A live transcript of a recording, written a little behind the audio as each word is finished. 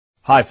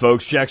Hi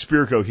folks, Jack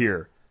Spirko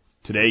here.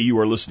 Today you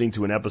are listening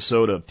to an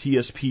episode of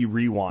TSP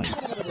Rewind.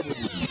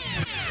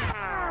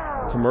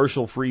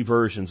 Commercial-free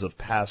versions of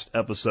past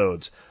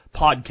episodes,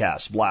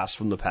 podcast blasts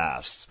from the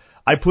past.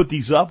 I put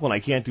these up when I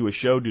can't do a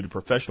show due to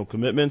professional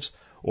commitments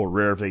or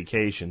rare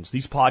vacations.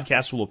 These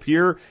podcasts will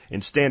appear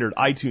in standard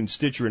iTunes,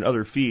 Stitcher, and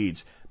other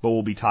feeds, but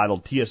will be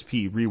titled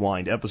TSP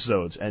Rewind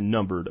episodes and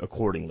numbered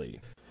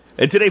accordingly.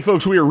 And today,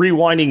 folks, we are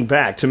rewinding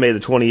back to May the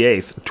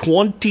 28th,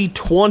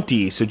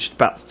 2020, so just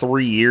about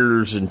 3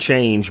 years and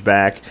change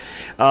back.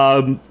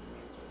 I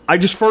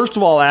just, first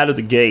of all, out of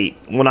the gate,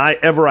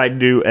 whenever I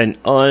do an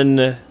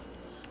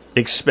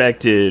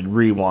unexpected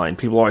rewind,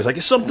 people are always like,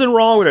 is something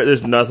wrong with it?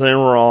 There's nothing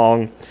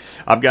wrong.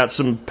 I've got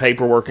some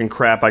paperwork and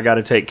crap I got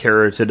to take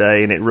care of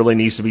today, and it really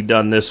needs to be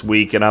done this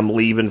week, and I'm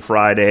leaving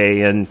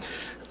Friday, and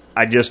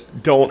I just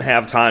don't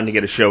have time to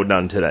get a show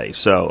done today.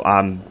 So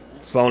I'm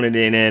phoning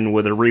it in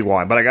with a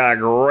rewind, but I got a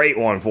great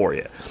one for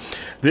you.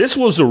 This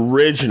was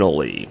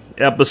originally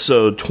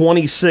episode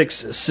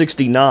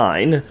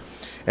 2669, and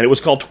it was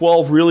called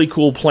 12 Really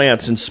Cool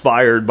Plants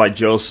Inspired by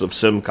Joseph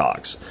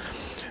Simcox.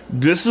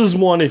 This is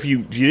one, if you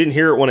didn't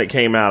hear it when it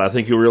came out, I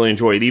think you'll really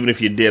enjoy it. Even if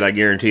you did, I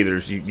guarantee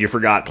you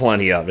forgot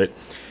plenty of it.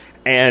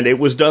 And it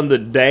was done the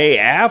day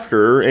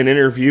after an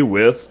interview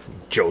with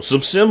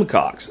Joseph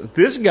Simcox.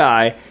 This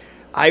guy,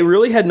 I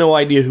really had no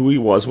idea who he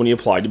was when he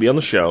applied to be on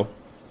the show.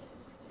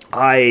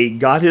 I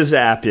got his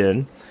app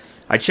in.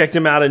 I checked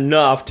him out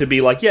enough to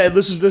be like, yeah,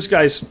 this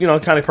guy's,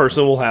 kind of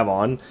person we'll have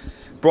on.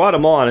 Brought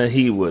him on, and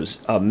he was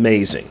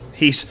amazing.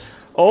 He's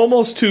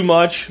almost too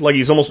much, like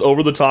he's almost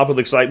over the top with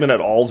excitement at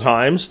all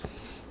times.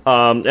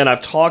 And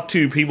I've talked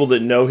to people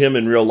that know him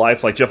in real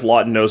life, like Jeff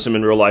Lawton knows him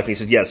in real life, and he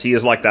said, yes, he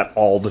is like that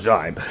all the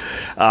time.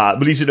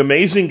 But he's an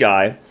amazing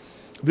guy.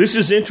 This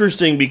is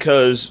interesting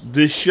because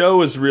this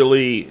show is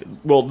really,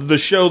 the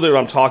show that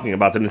I'm talking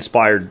about that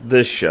inspired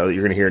this show that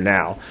you're going to hear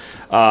now,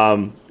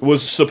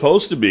 was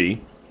supposed to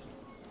be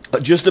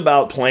just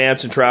about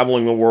plants and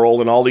traveling the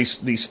world and all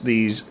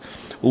these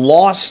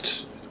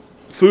lost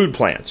food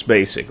plants,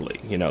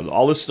 basically.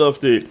 All this stuff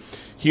that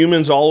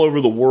humans all over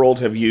the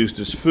world have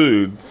used as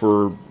food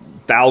for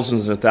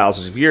thousands and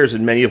thousands of years,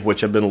 and many of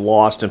which have been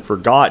lost and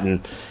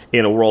forgotten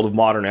in a world of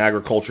modern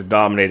agriculture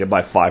dominated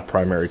by 5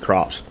 primary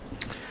crops.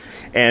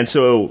 And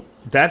so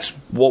that's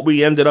what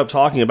we ended up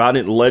talking about,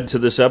 and it led to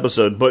this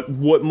episode. But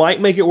what might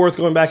make it worth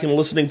going back and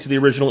listening to the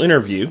original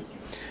interview,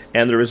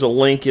 and there is a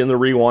link in the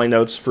rewind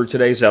notes for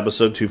today's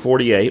episode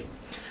 248,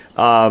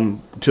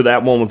 to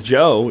that one with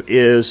Joe,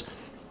 is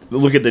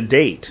look at the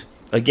date.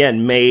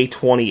 Again, May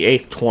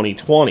 28th,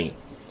 2020.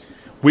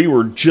 We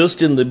were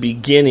just in the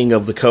beginning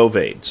of the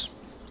COVIDs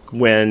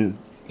when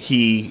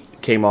he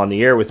came on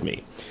the air with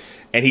me.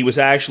 And he was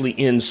actually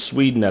in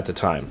Sweden at the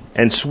time.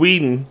 And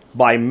Sweden,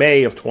 by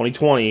May of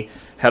 2020,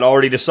 had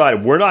already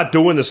decided, we're not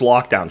doing this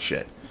lockdown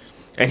shit.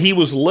 And he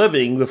was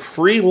living the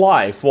free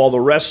life while the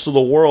rest of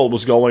the world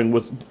was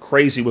going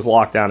crazy with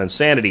lockdown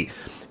insanity.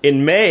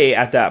 In May,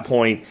 at that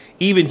point,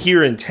 even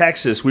here in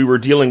Texas, we were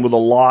dealing with a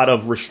lot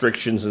of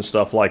restrictions and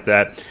stuff like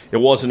that. It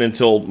wasn't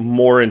until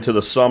more into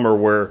the summer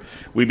where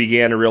we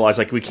began to realize,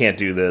 we can't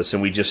do this,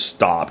 and we just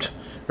stopped,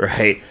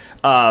 right?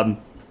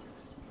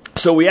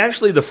 So we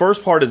actually, the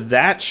first part of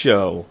that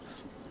show,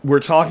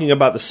 we're talking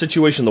about the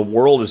situation the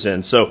world is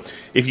in. So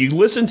if you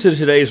listen to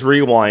today's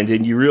rewind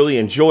and you really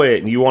enjoy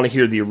it and you want to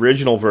hear the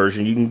original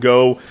version, you can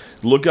go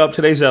look up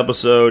today's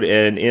episode,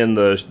 and in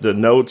the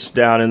notes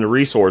down in the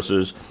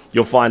resources,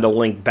 you'll find a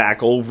link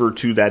back over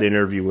to that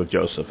interview with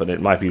Joseph, and it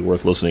might be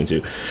worth listening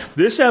to.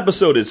 This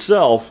episode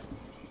itself,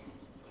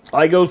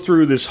 I go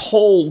through this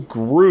whole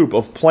group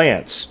of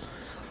plants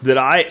that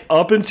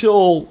up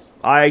until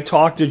I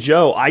talked to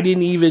Joe, I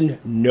didn't even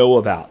know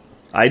about.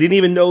 I didn't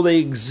even know they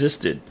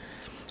existed.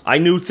 I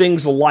knew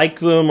things like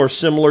them or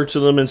similar to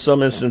them in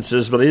some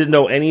instances, but I didn't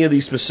know any of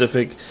these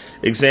specific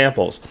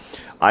examples.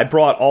 I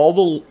brought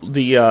all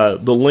the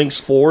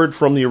links forward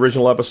from the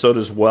original episode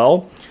as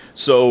well.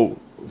 So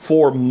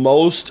for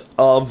most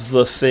of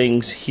the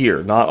things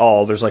here, not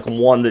all, there's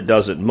one that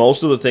does it.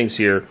 Most of the things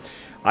here,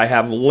 I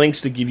have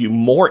links to give you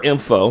more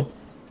info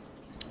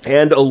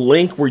and a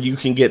link where you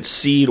can get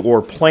seed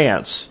or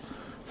plants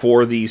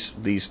for these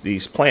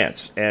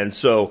plants. And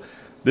so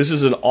this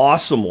is an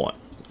awesome one.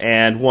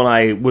 And when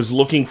I was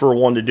looking for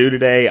one to do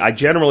today, I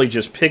generally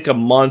just pick a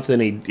month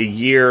and a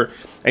year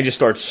and just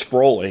start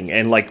scrolling.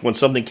 And when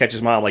something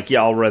catches my eye, I'm like,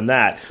 yeah, I'll run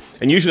that.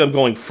 And usually I'm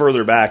going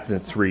further back than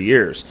 3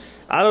 years.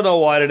 I don't know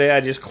why today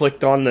I just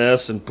clicked on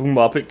this and boom,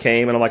 up it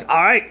came. And I'm like,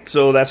 all right,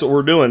 so that's what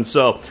we're doing.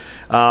 So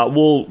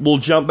we'll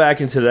jump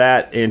back into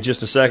that in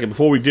just a second.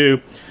 Before we do,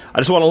 I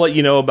just want to let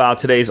you know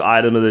about today's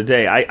item of the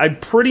day. I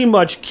pretty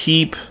much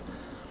keep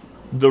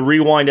the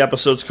rewind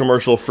episodes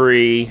commercial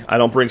free. I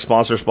don't bring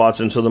sponsor spots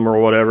into them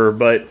or whatever,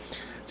 but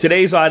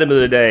today's item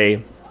of the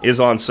day is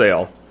on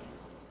sale.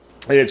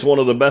 It's one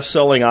of the best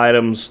selling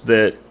items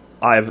that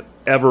I've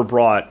ever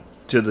brought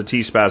to the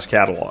T-Spaz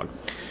catalog.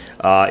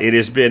 It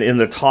has been in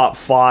the top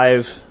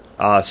 5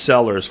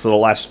 sellers for the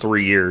last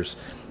 3 years.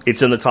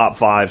 It's in the top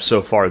 5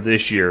 so far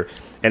this year.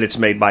 and it's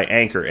made by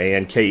Anker,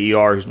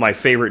 Anker, who's my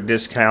favorite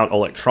discount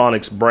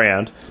electronics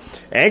brand.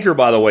 Anker,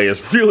 by the way,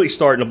 is really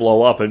starting to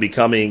blow up and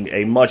becoming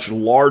a much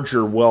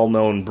larger,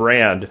 well-known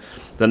brand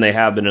than they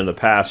have been in the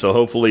past. So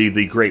hopefully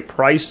the great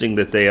pricing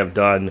that they have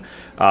done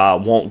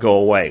won't go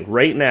away.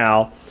 Right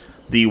now,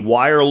 the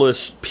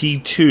wireless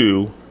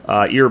P2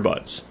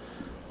 earbuds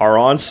are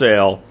on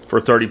sale for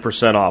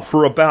 30% off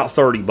for about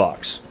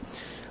 $30.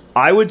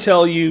 I would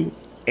tell you,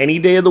 any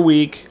day of the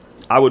week,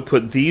 I would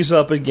put these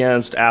up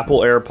against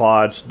Apple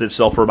AirPods that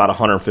sell for about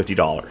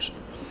 $150.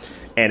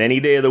 And any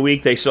day of the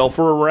week, they sell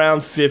for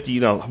around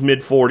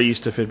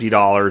mid-40s to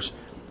 $50.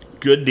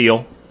 Good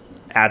deal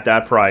at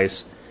that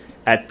price.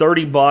 At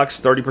 $30,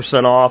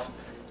 30% off,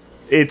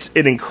 it's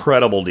an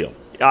incredible deal.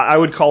 I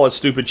would call it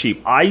stupid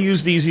cheap. I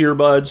use these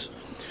earbuds.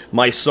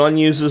 My son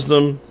uses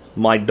them.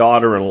 My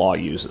daughter-in-law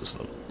uses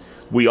them.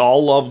 We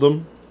all love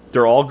them.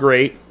 They're all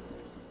great.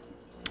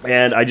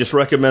 And I just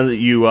recommend that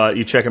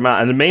you check them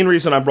out. And the main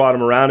reason I brought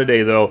them around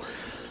today, though,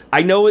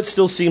 I know it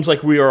still seems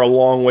like we are a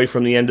long way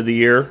from the end of the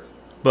year.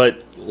 But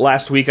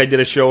last week I did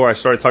a show where I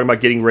started talking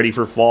about getting ready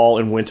for fall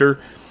and winter.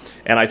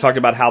 And I talked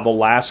about how the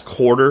last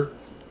quarter,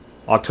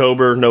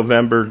 October,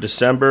 November,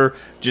 December,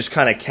 just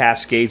kind of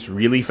cascades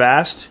really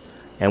fast.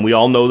 And we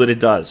all know that it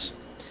does.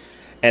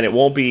 And it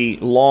won't be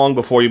long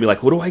before you'll be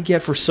like, what do I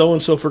get for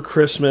so-and-so for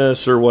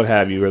Christmas or what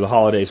have you, or the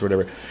holidays or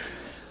whatever.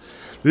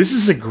 This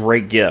is a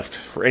great gift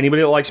for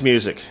anybody that likes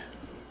music.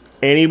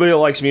 Anybody that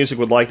likes music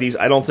would like these.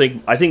 I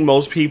think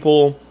most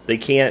people, they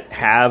can't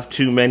have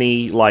too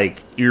many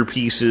like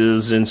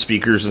earpieces and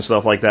speakers and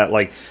stuff like that.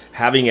 Like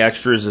having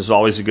extras is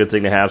always a good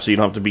thing to have, so you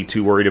don't have to be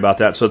too worried about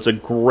that. So it's a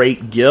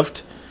great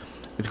gift.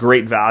 It's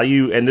great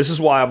value, and this is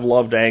why I've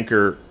loved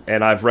Anker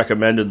and I've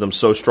recommended them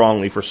so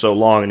strongly for so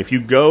long. And if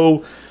you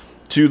go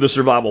to the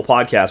Survival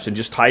Podcast and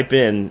just type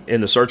in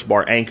the search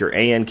bar Anker,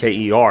 Anker,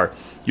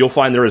 you'll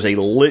find there is a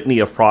litany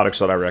of products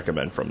that I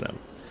recommend from them.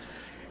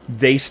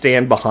 They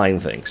stand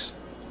behind things.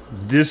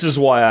 This is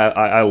why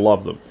I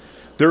love them.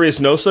 There is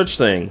no such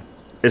thing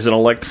as an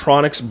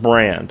electronics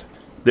brand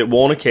that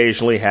won't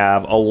occasionally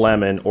have a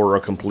lemon or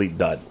a complete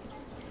dud.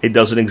 It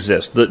doesn't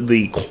exist.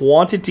 The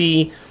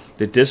quantity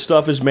that this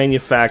stuff is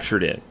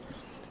manufactured in,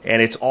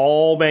 and it's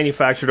all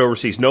manufactured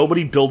overseas.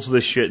 Nobody builds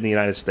this shit in the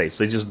United States.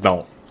 They just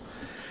don't.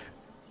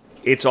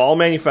 It's all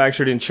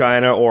manufactured in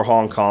China or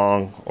Hong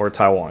Kong or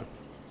Taiwan.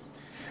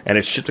 And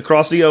it's shipped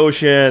across the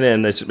ocean,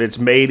 and it's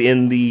made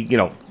in the,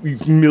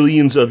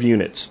 millions of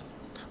units.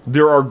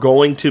 There are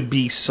going to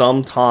be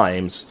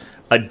sometimes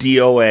a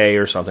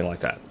DOA or something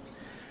like that.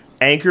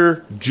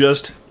 Anker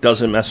just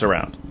doesn't mess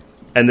around.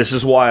 And this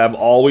is why I've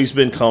always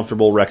been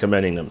comfortable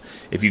recommending them.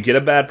 If you get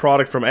a bad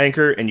product from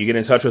Anker and you get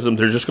in touch with them,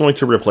 they're just going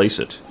to replace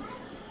it.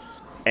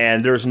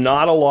 And there's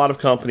not a lot of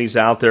companies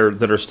out there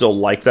that are still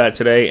like that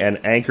today,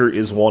 and Anker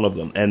is one of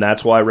them. And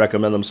that's why I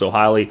recommend them so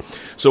highly.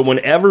 So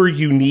whenever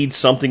you need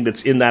something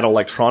that's in that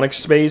electronic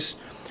space,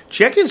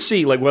 check and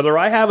see, like whether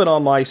I have it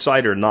on my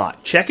site or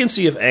not. Check and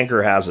see if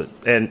Anker has it.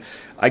 And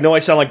I know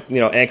I sound like,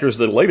 Anker's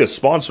the latest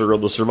sponsor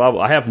of the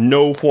Survival. I have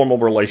no formal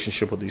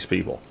relationship with these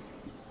people.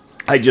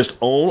 I just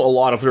own a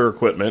lot of their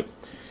equipment.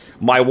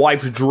 My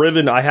wife's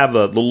driven, I have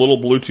the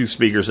little Bluetooth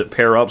speakers that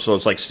pair up so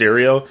it's like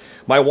stereo.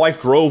 My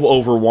wife drove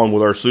over one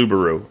with our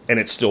Subaru, and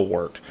it still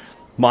worked.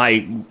 My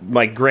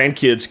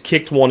grandkids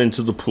kicked one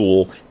into the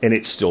pool, and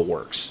it still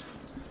works.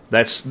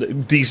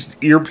 These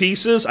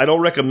earpieces, I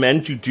don't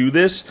recommend you do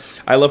this.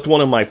 I left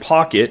one in my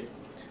pocket.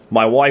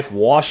 My wife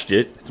washed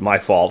it. It's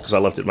my fault because I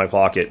left it in my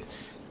pocket.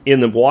 In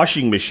the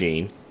washing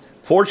machine.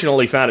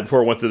 Fortunately, found it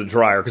before it went through the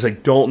dryer because I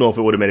don't know if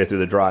it would have made it through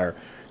the dryer.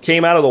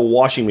 Came out of the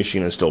washing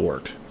machine and still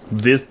worked.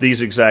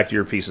 These exact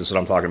earpieces that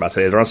I'm talking about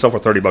today, they're on sale for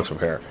 $30 a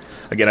pair.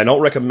 Again, I don't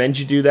recommend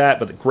you do that,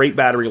 but the great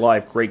battery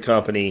life, great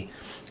company,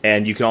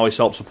 and you can always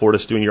help support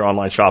us doing your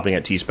online shopping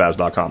at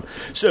tspaz.com.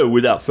 So,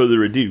 without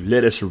further ado,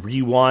 let us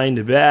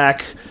rewind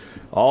back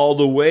all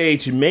the way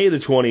to May the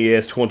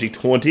 20th,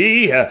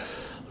 2020.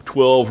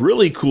 12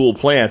 really cool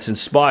plants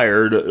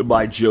inspired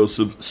by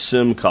Joseph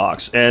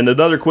Simcox. And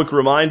another quick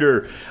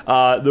reminder,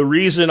 the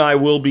reason I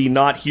will be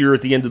not here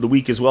at the end of the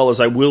week as well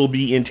as I will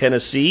be in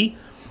Tennessee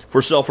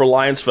for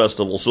Self-Reliance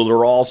Festival. So there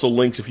are also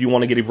links if you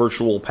want to get a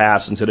virtual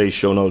pass in today's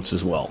show notes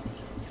as well.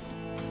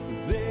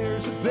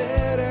 There's a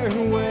better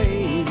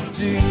way to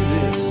do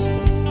this.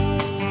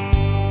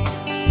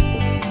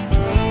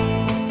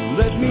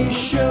 Let me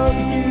show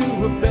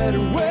you a better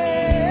way.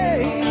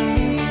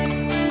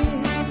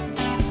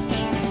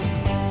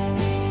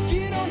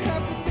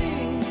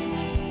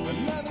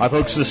 Hi,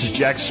 folks. This is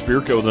Jack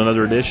Spirko with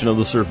another edition of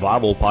the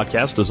Survival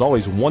Podcast. As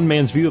always, one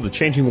man's view of the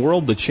changing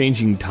world, the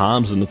changing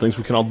times, and the things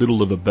we can all do to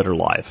live a better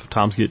life. If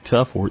times get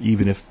tough, or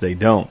even if they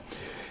don't.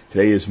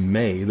 Today is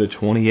May the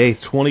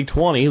 28th,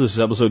 2020. This is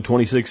episode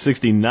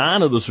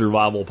 2669 of the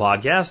Survival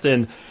Podcast,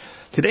 and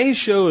today's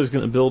show is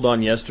going to build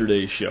on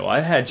yesterday's show.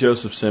 I had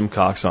Joseph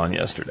Simcox on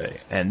yesterday,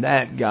 and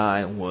that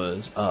guy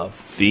was a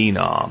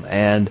phenom.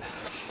 And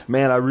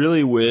man, I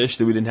really wish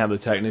that we didn't have the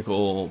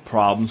technical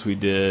problems we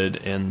did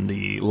in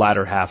the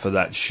latter half of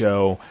that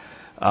show.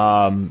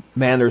 Man,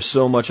 there's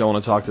so much I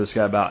want to talk to this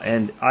guy about,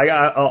 and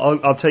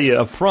I'll tell you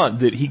up front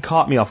that he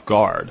caught me off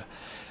guard.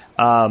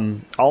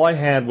 All I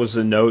had was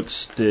the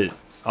notes that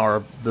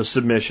are the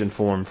submission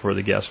form for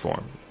the guest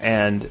form,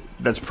 and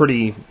that's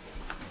pretty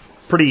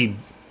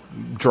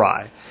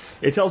dry.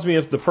 It tells me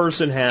if the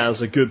person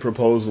has a good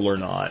proposal or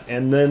not,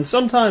 and then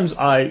sometimes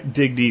I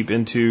dig deep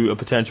into a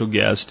potential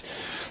guest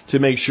to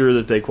make sure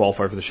that they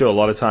qualify for the show. A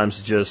lot of times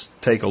just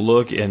take a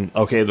look and,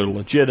 okay, they're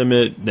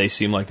legitimate, they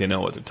seem like they know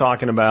what they're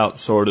talking about,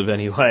 sort of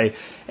anyway,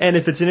 and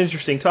if it's an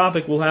interesting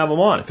topic, we'll have them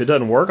on. If it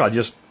doesn't work, I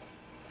just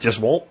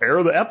won't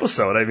air the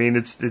episode. I mean,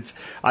 it's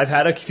I've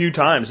had a few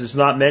times, it's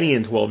not many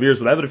in 12 years,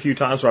 but I've had a few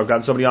times where I've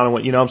gotten somebody on and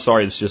went, I'm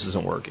sorry, this just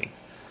isn't working.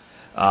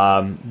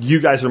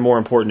 You guys are more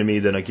important to me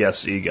than a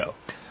guest's ego.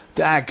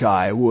 That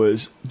guy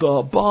was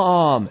the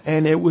bomb,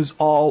 and it was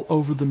all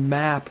over the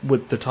map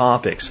with the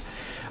topics.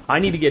 I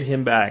need to get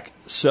him back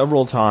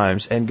several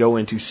times and go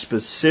into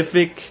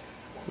specific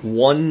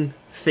one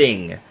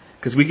thing,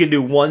 because we can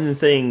do one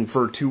thing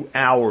for 2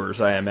 hours,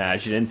 I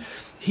imagine. And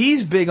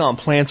he's big on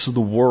plants of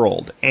the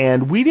world,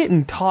 and we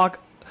didn't talk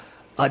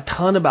a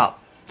ton about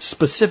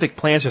specific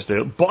plants yesterday.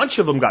 A bunch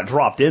of them got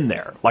dropped in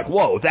there. Like,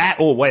 whoa,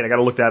 wait, I got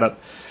to look that up.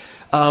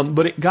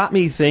 But it got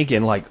me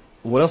thinking, like,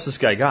 what else this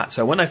guy got?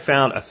 So when I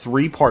found a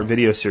 3-part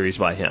video series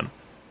by him,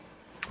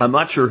 I'm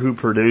not sure who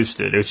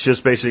produced it. It's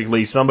just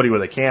basically somebody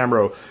with a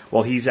camera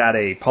while he's at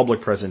a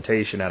public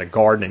presentation at a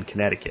garden in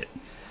Connecticut.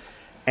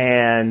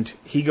 And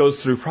he goes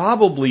through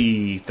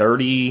probably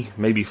 30,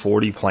 maybe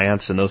 40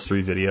 plants in those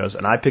 3 videos,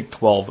 and I picked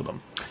 12 of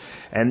them.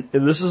 And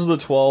this is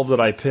the 12 that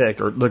I picked,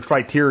 or the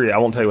criteria, I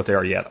won't tell you what they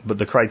are yet, but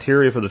the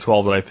criteria for the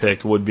 12 that I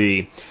picked would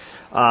be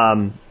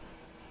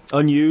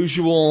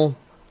unusual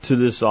to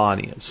this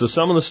audience. So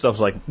some of the stuff's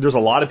like, there's a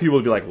lot of people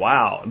who'd be like,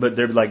 wow, but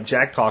they're like,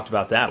 Jack talked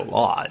about that a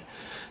lot.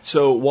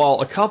 So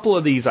while a couple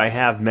of these I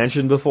have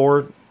mentioned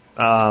before,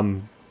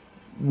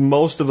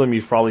 most of them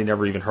you've probably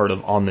never even heard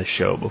of on this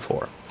show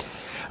before.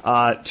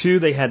 2,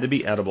 they had to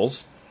be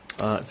edibles.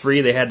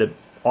 3, they had to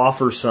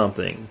offer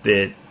something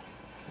that,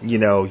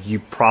 you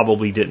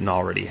probably didn't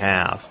already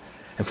have.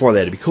 And 4, they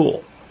had to be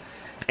cool.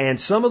 And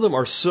some of them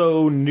are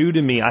so new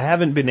to me, I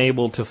haven't been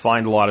able to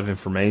find a lot of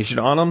information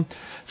on them.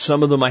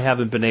 Some of them I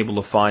haven't been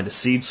able to find a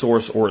seed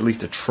source, or at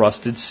least a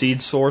trusted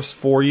seed source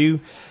for you.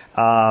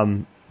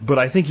 But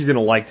I think you're going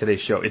to like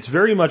today's show. It's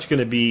very much going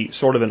to be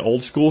sort of an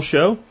old school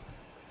show,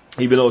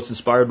 even though it's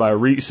inspired by a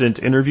recent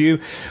interview.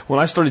 When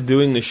I started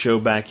doing this show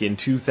back in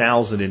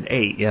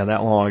 2008,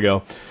 that long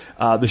ago,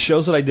 the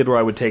shows that I did where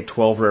I would take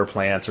 12 rare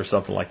plants or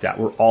something like that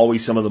were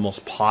always some of the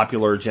most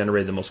popular,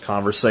 generated the most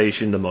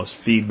conversation, the most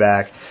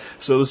feedback.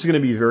 So this is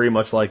going to be very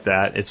much like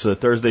that. It's a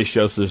Thursday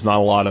show, so there's not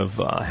a lot of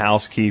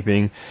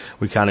housekeeping.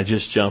 We kind of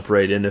just jump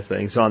right into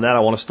things. So on that, I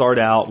want to start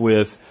out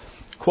with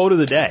quote of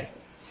the day.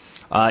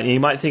 And you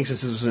might think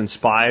this was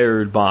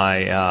inspired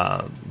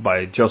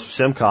by Joseph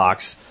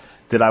Simcox,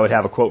 that I would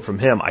have a quote from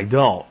him. I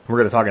don't. We're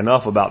going to talk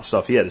enough about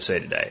stuff he had to say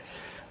today.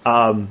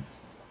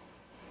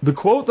 The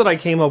quote that I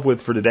came up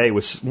with for today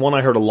was one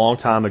I heard a long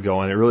time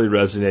ago, and it really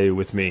resonated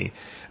with me,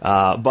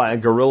 by a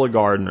guerrilla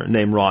gardener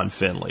named Ron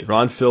Finley.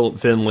 Ron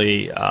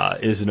Finley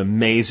is an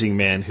amazing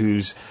man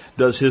who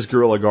does his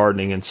guerrilla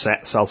gardening in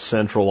South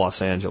Central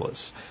Los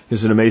Angeles.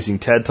 There's an amazing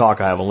TED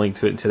Talk. I have a link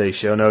to it in today's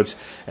show notes.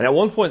 And at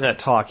one point in that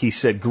talk, he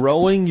said,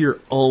 growing your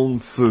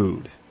own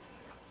food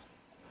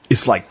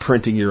is like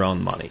printing your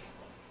own money.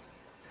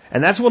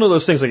 And that's one of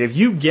those things, like if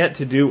you get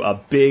to do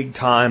a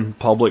big-time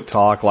public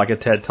talk, like a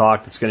TED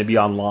Talk that's going to be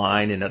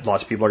online and that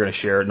lots of people are going to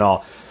share it and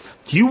all,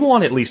 you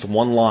want at least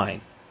one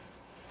line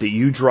that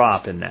you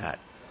drop in that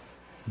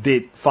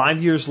 5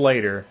 years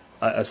later,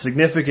 a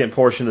significant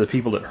portion of the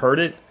people that heard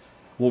it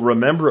will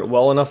remember it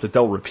well enough that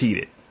they'll repeat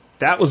it.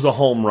 That was the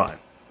home run.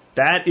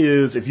 That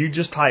is, if you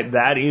just type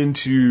that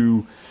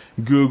into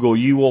Google,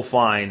 you will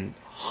find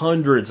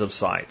hundreds of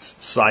sites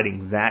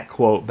citing that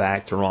quote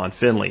back to Ron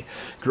Finley.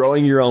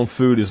 Growing your own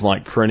food is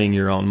like printing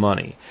your own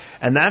money.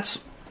 And that's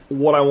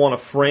what I want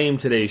to frame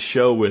today's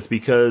show with,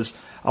 because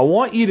I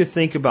want you to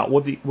think about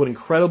what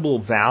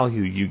incredible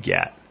value you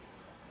get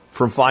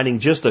from finding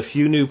just a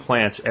few new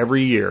plants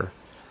every year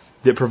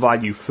that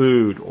provide you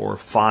food or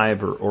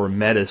fiber or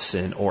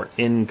medicine or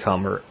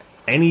income or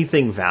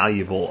anything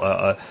valuable,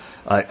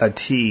 a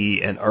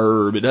tea, an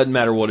herb, it doesn't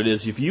matter what it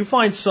is. If you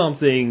find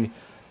something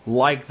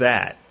like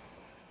that,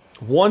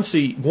 one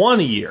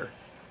a year,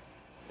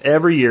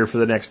 every year for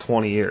the next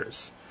 20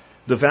 years,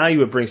 the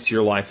value it brings to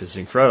your life is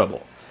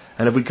incredible.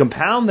 And if we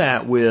compound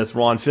that with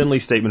Ron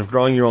Finley's statement of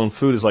growing your own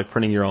food is like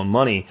printing your own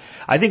money,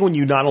 I think when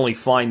you not only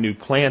find new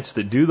plants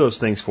that do those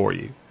things for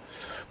you,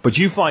 but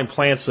you find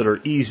plants that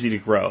are easy to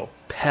grow,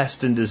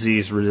 pest and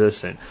disease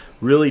resistant,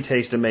 really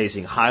taste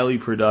amazing, highly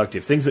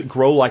productive, things that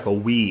grow like a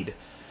weed,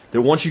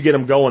 that once you get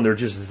them going, they're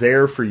just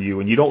there for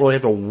you, and you don't really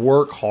have to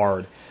work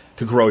hard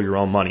to grow your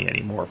own money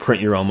anymore,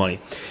 print your own money.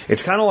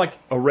 It's kind of like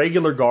a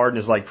regular garden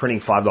is like printing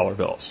 $5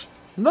 bills.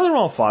 There's nothing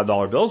wrong with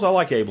 $5 bills. I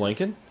like Abe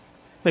Lincoln.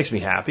 Makes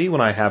me happy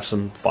when I have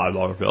some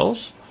 $5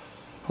 bills.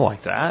 I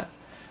like that.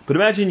 But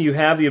imagine you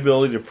have the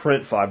ability to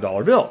print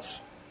 $5 bills.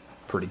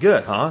 Pretty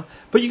good, huh?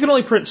 But you can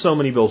only print so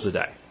many bills a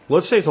day.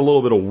 Let's say it's a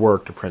little bit of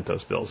work to print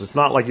those bills. It's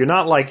not like you're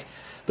not like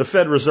the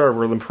Fed Reserve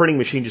where the printing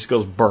machine just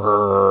goes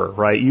brrr,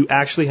 right? You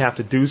actually have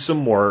to do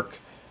some work,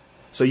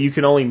 so you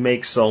can only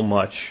make so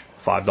much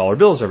 $5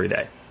 bills every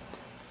day.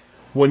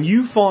 When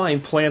you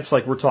find plants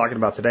like we're talking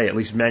about today, at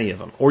least many of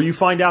them, or you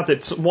find out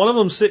that one of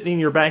them's sitting in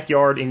your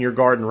backyard, in your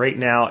garden right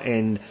now,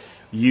 and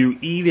you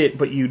eat it,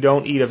 but you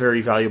don't eat a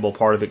very valuable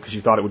part of it because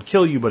you thought it would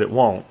kill you, but it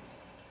won't,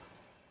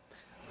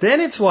 then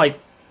it's like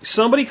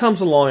somebody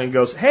comes along and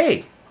goes,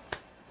 hey,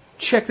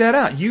 check that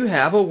out. You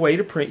have a way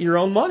to print your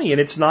own money, and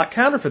it's not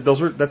counterfeit.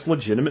 That's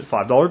legitimate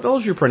 $5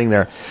 bills you're printing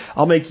there.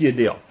 I'll make you a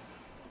deal.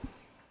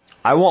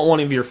 I want one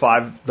of your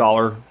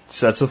 $5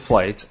 sets of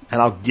plates,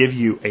 and I'll give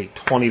you a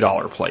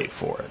 $20 plate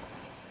for it.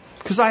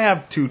 Because I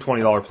have two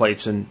 $20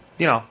 plates, and,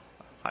 you know,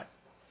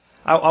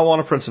 I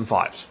want to print some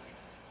fives.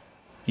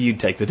 You'd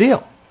take the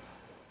deal.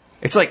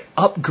 It's like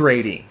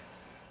upgrading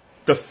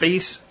the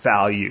face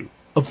value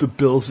of the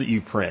bills that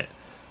you print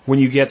when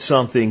you get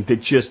something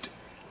that just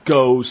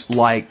goes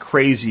like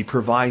crazy,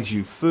 provides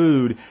you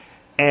food,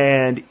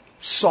 and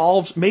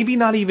solves maybe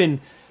not even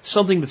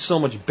something that's so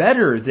much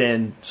better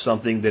than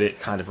something that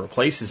it kind of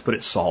replaces, but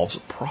it solves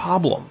a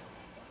problem.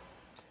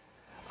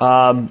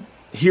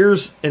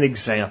 Here's an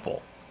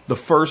example. The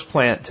first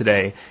plant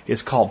today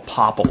is called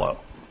Popolo.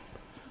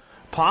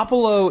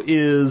 Popolo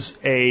is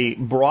a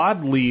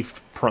broadleaf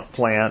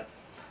plant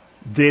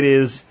that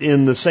is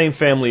in the same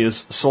family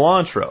as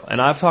cilantro. And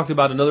I've talked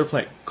about another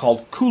plant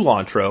called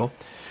culantro.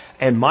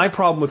 And my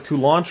problem with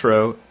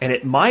culantro, and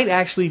it might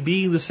actually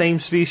be the same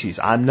species,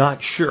 I'm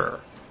not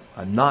sure,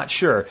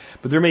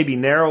 but there may be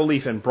narrow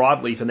leaf and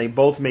broadleaf, and they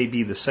both may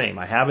be the same.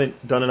 I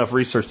haven't done enough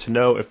research to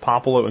know if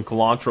Popolo and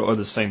culantro are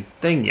the same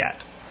thing yet.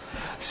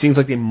 Seems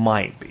like they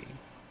might be.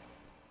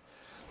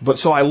 But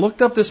so I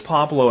looked up this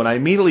Popolo, and I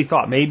immediately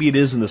thought maybe it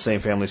is in the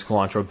same family as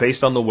culantro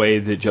based on the way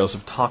that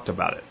Joseph talked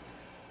about it.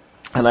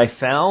 And I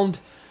found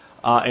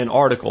an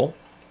article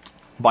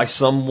by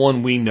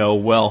someone we know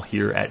well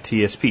here at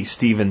TSP,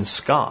 Stephen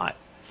Scott.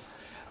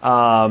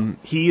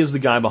 He is the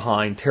guy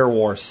behind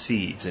Terroir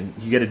Seeds,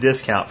 and you get a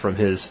discount from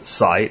his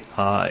site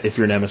if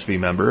you're an MSB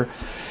member.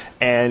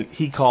 And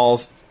he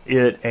calls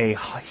it a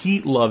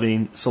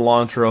heat-loving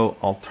cilantro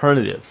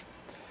alternative.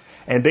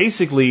 And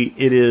basically,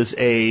 it is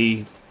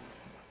a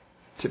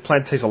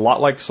plant that tastes a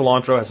lot like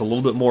cilantro, has a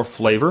little bit more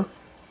flavor,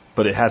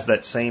 but it has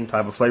that same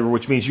type of flavor,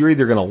 which means you're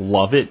either going to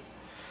love it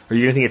or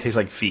you're going to think it tastes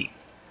like feet.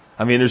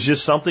 I mean, there's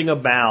just something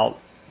about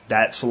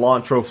that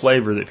cilantro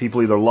flavor that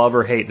people either love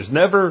or hate. There's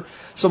never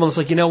someone that's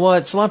like, you know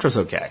what, cilantro's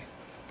okay.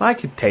 I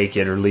could take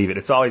it or leave it.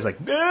 It's always like,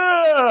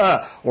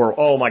 or,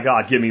 oh my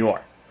God, give me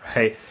more,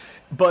 right?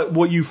 But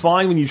what you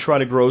find when you try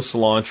to grow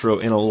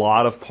cilantro in a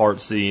lot of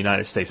parts of the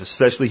United States,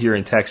 especially here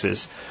in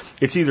Texas,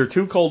 it's either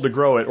too cold to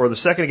grow it, or the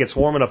second it gets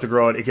warm enough to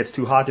grow it, it gets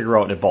too hot to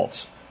grow it and it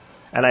bolts.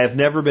 And I have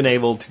never been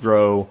able to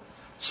grow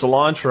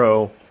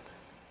cilantro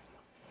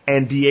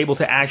and be able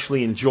to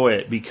actually enjoy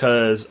it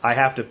because I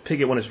have to pick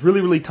it when it's really,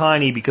 really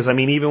tiny because, I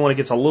mean, even when it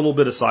gets a little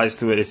bit of size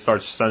to it, it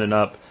starts sending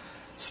up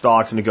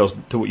stalks and it goes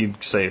to what you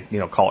say, you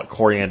know, call it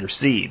coriander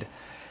seed.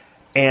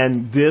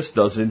 And this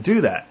doesn't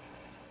do that.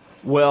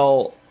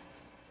 Well,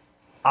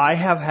 I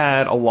have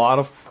had a lot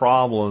of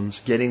problems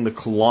getting the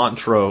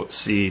culantro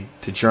seed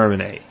to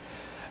germinate.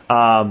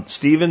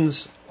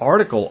 Stephen's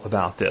article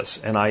about this,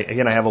 and I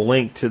have a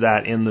link to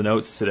that in the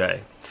notes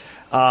today,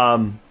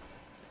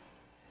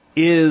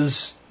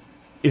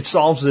 it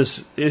solves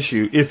this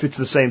issue if it's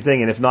the same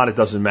thing, and if not, it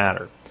doesn't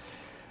matter.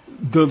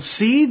 The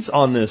seeds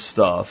on this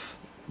stuff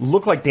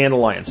look like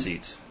dandelion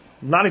seeds.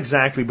 Not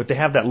exactly, but they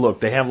have that look.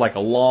 They have like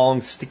a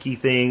long, sticky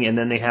thing, and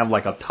then they have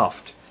like a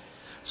tuft,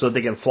 so that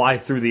they can fly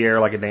through the air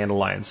like a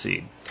dandelion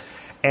seed.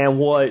 And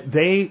what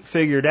they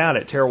figured out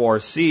at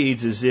Terroir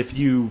Seeds is if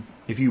you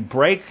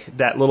break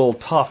that little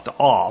tuft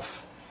off,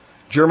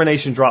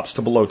 germination drops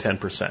to below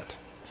 10%.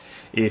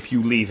 If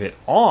you leave it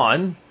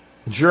on,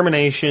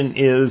 germination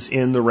is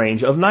in the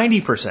range of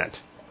 90%.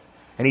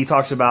 And he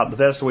talks about the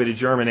best way to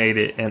germinate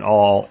it and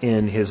all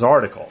in his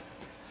article.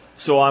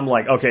 So I'm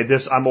like, okay,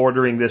 I'm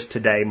ordering this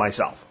today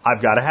myself.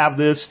 I've got to have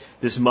this.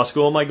 This must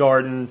go in my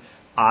garden.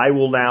 I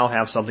will now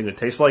have something that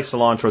tastes like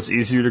cilantro. It's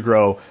easier to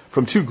grow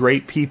from two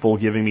great people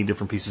giving me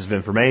different pieces of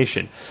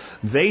information.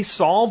 They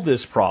solved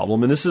this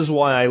problem, and this is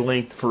why I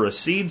linked for a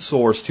seed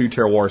source to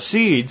Terroir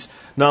Seeds.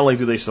 Not only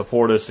do they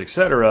support us,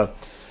 etc.,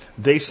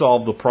 they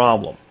solved the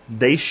problem.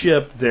 They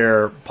ship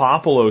their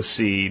Popolo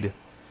seed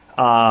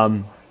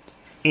in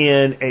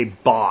a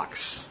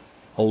box,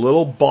 a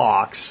little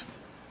box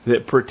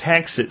that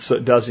protects it so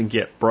it doesn't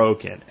get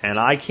broken. And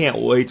I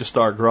can't wait to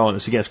start growing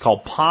this. Again, it's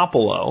called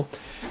Popolo.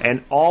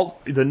 And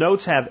all the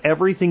notes have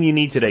everything you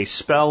need today.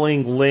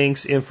 Spelling,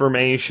 links,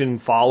 information,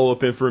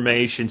 follow-up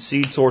information,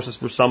 seed sources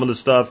for some of the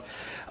stuff.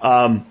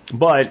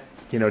 But,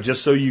 you know,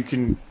 just so you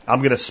can, I'm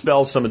going to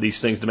spell some of these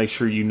things to make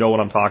sure you know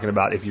what I'm talking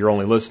about if you're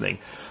only listening.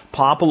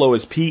 Popolo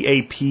is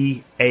P-A-P-A-L-O,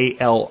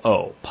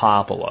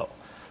 Popolo.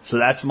 So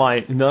that's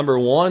my number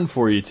one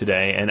for you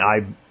today. And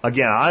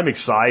I'm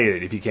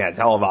excited, if you can't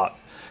tell, about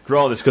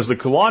growing this because the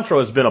cilantro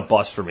has been a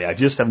bust for me. I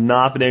just have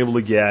not been able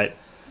to get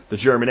the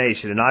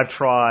germination. And I've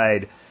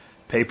tried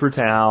paper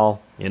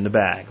towel in the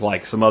bag,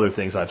 like some other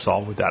things I've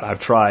solved with that. I've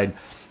tried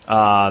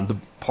the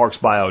Parks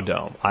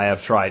Biodome. I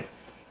have tried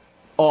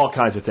all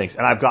kinds of things,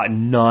 and I've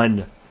gotten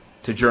none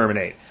to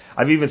germinate.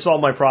 I've even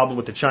solved my problem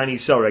with the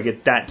Chinese celery. I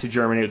get that to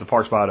germinate with the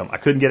Parks Biodome. I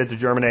couldn't get it to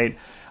germinate.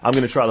 I'm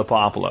going to try the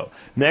Popolo.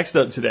 Next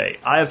up today,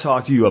 I have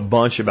talked to you a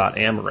bunch about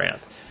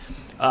amaranth.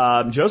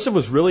 Joseph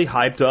was really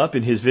hyped up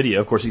in his video.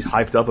 Of course, he's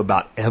hyped up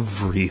about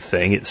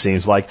everything, it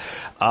seems like,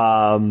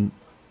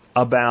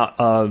 about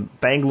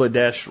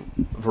Bangladesh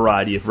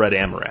variety of red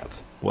amaranth.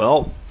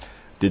 Well,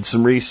 did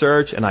some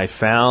research, and I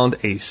found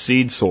a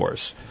seed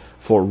source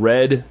for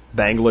red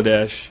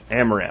Bangladesh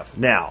amaranth.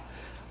 Now,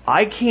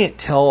 I can't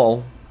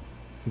tell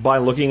by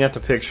looking at the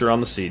picture on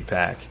the seed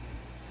pack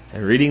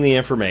and reading the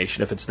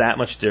information if it's that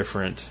much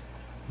different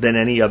than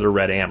any other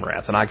red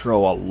amaranth. And I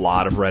grow a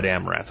lot of red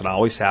amaranth, and I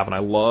always have, and I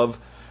love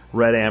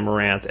red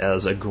amaranth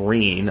as a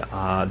green.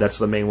 That's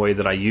the main way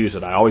that I use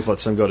it. I always let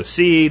some go to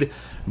seed,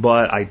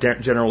 but I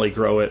generally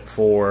grow it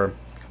for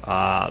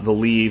the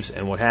leaves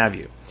and what have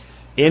you.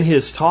 In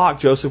his talk,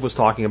 Joseph was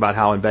talking about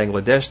how in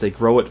Bangladesh they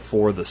grow it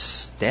for the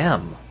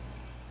stem.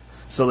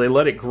 So they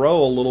let it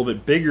grow a little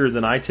bit bigger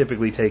than I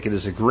typically take it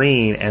as a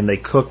green, and they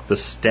cook the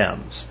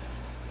stems.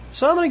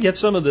 So I'm going to get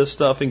some of this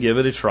stuff and give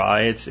it a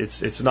try.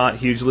 It's not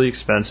hugely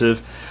expensive.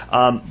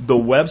 The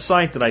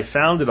website that I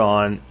found it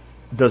on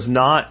does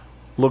not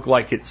look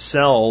like it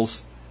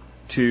sells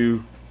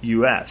to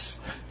U.S.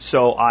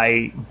 So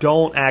I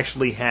don't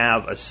actually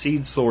have a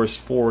seed source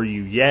for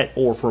you yet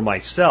or for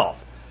myself.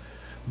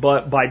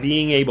 But by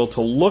being able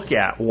to look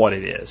at what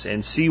it is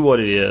and see what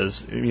it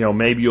is,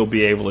 maybe you'll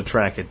be able to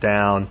track it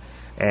down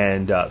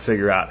and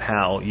figure out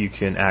how you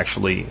can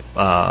actually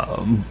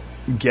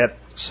get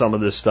some of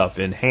this stuff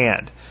in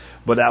hand.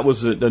 But that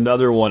was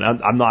another one.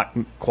 I'm not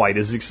quite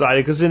as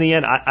excited because in the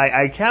end,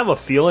 I have a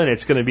feeling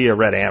it's going to be a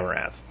red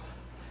amaranth.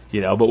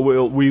 But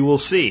we will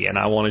see, and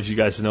I wanted you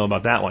guys to know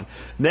about that one.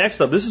 Next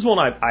up, this is one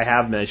I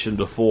have mentioned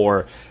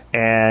before,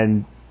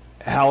 and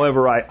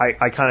however,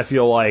 I kind of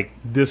feel like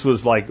this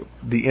was like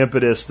the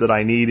impetus that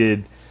I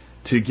needed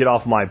to get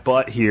off my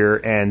butt here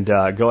and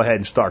go ahead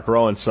and start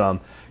growing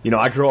some.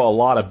 I grow a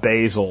lot of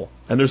basil,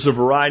 and there's a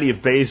variety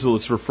of basil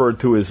that's referred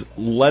to as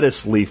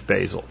lettuce leaf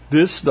basil.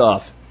 This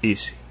stuff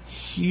is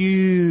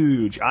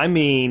huge. I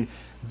mean,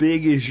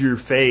 big as your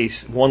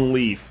face, one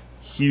leaf,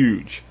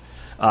 huge.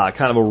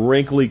 Kind of a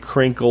wrinkly,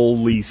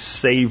 crinkly,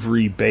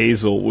 savory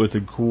basil with a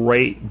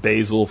great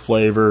basil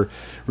flavor.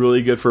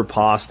 Really good for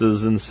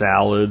pastas and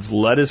salads.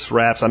 Lettuce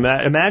wraps.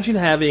 Imagine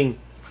having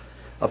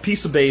a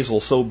piece of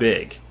basil so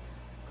big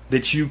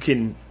that you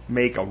can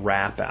make a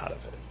wrap out of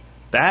it.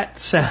 That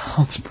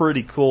sounds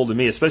pretty cool to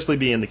me, especially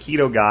being the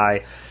keto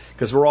guy,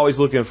 because we're always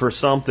looking for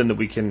something that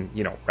we can,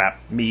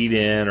 wrap meat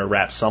in or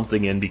wrap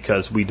something in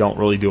because we don't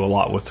really do a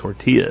lot with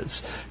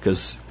tortillas.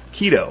 Because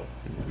keto,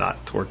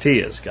 not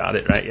tortillas. Got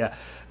it, right? Yeah.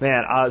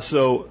 Man,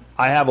 so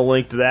I have a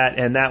link to that,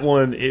 and that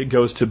one, it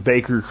goes to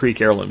Baker Creek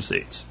Heirloom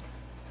Seeds.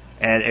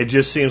 And it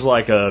just seems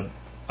like a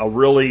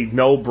really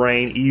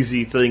no-brain,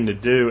 easy thing to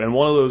do. And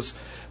one of those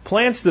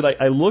plants that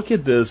I look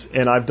at this,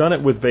 and I've done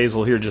it with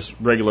basil here, just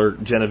regular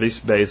Genovese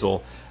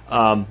basil,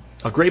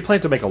 a great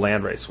plant to make a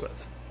landrace with.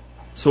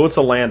 So what's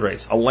a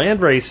landrace? A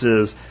landrace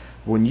is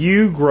when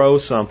you grow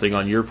something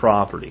on your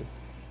property,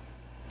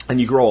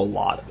 and you grow a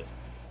lot of it,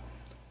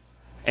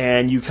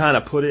 and you kind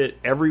of put it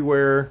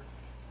everywhere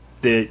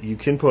that you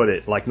can put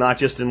it, like not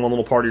just in one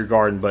little part of your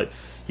garden, but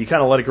you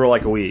kind of let it grow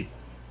like a weed.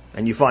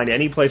 And you find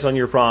any place on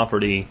your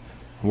property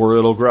where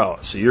it'll grow.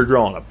 So you're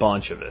growing a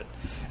bunch of it.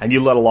 And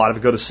you let a lot of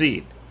it go to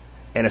seed.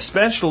 And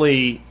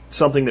especially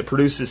something that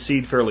produces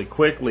seed fairly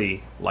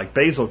quickly, like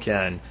basil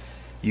can,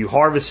 you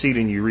harvest seed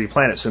and you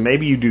replant it. So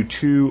maybe you do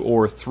 2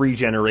 or 3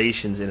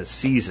 generations in a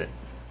season.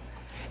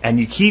 And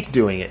you keep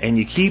doing it, and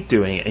you keep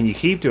doing it, and you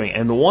keep doing it.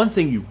 And the one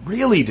thing you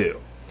really do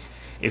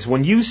is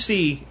when you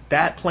see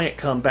that plant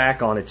come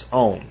back on its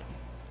own,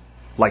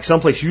 like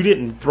someplace you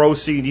didn't throw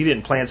seed, you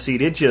didn't plant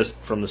seed, it just,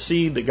 from the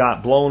seed that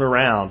got blown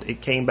around,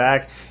 it came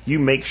back, you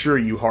make sure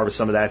you harvest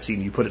some of that seed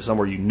and you put it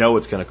somewhere you know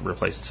it's going to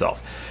replace itself.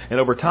 And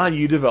over time,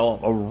 you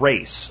develop a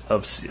race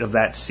of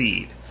that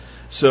seed.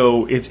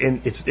 So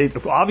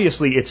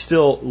obviously it's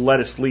still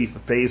lettuce leaf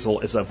basil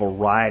as a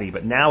variety,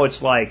 but now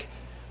it's like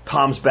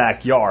Tom's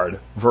Backyard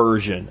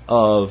version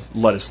of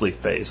lettuce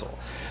leaf basil.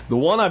 The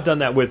one I've done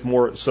that with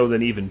more so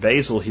than even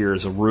basil here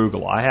is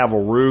arugula. I have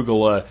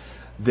arugula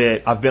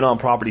that I've been on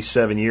property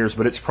 7 years,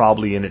 but it's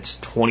probably in its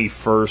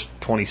 21st,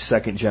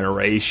 22nd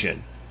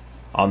generation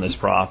on this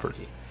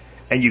property.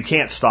 And you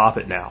can't stop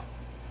it now.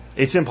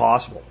 It's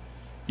impossible.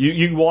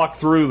 You walk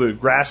through the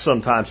grass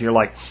sometimes and you're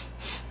like,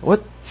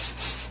 what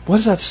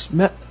does that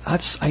smell?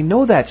 I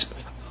know that's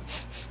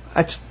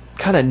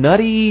kind of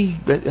nutty,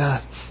 but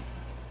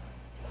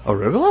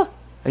arugula?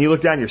 And you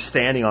look down, you're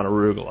standing on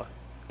arugula.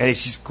 And it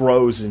just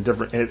grows in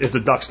different, and if the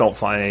ducks don't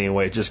find it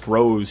anyway, it just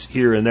grows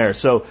here and there.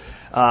 So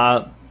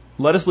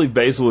lettuce leaf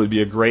basil would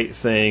be a great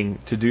thing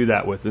to do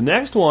that with. The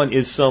next one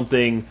is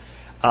something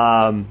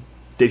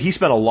that that he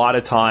spent a lot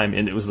of time,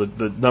 and it was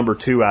the number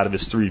 2 out of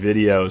his 3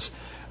 videos,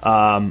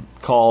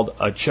 called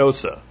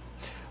Achosa.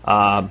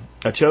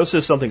 Achosa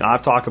is something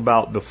I've talked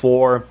about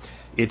before.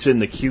 It's in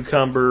the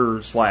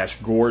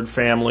cucumber/gourd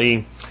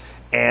family,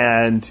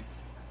 and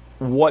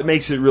what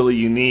makes it really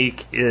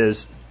unique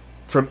is,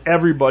 from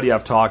everybody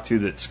I've talked to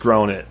that's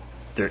grown it,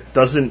 there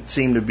doesn't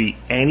seem to be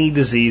any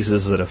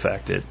diseases that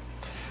affect it,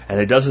 and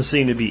there doesn't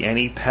seem to be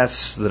any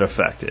pests that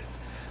affect it,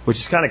 which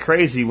is kind of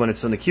crazy when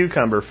it's in the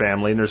cucumber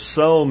family, and there's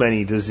so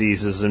many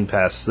diseases and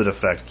pests that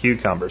affect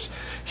cucumbers.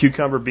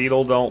 Cucumber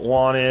beetle don't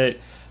want it,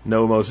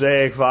 no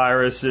mosaic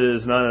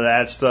viruses, none of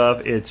that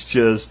stuff. It's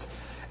just,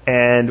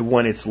 and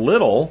when it's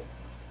little,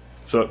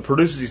 so it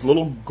produces these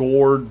little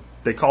gourd,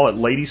 they call it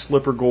lady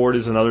slipper gourd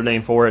is another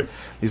name for it,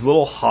 these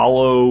little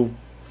hollow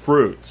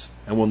fruits.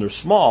 And when they're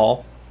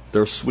small,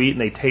 they're sweet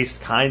and they taste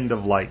kind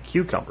of like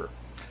cucumber.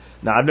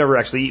 Now, I've never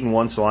actually eaten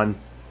one, so I'm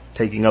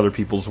taking other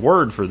people's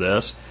word for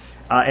this.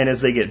 And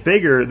as they get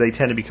bigger, they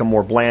tend to become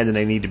more bland and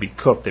they need to be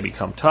cooked. They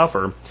become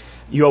tougher.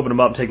 You open them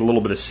up, take a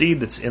little bit of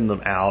seed that's in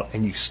them out,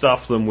 and you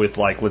stuff them with,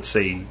 like, let's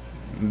say,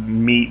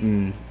 meat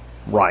and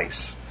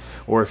rice.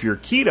 Or if you're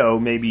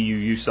keto, maybe you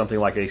use something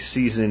like a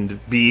seasoned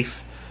beef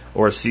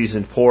or a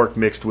seasoned pork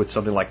mixed with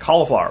something like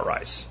cauliflower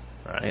rice.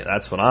 Right?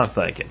 That's what I'm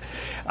thinking.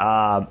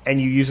 And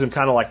you use them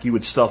kind of like you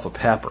would stuff a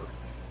pepper.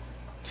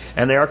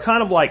 And they are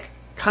kind of like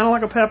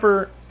a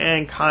pepper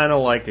and kind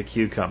of like a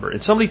cucumber.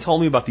 And somebody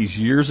told me about these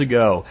years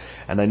ago,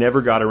 and I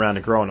never got around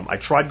to growing them. I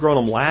tried growing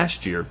them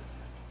last year,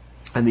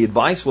 and the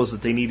advice was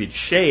that they needed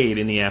shade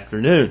in the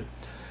afternoon.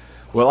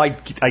 Well, I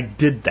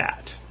did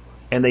that,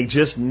 and they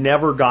just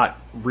never got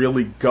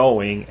really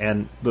going,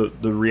 and the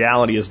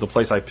reality is the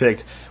place I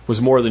picked was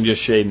more than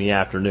just shade in the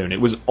afternoon. It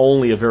was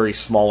only a very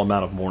small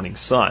amount of morning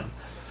sun.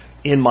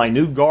 In my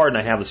new garden,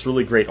 I have this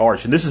really great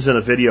arch, and this is in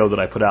a video that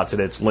I put out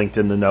today. It's linked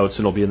in the notes,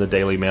 and it'll be in the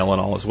Daily Mail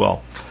and all as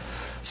well.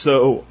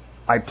 So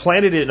I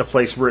planted it in a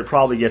place where it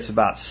probably gets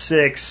about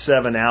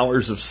 6-7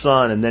 hours of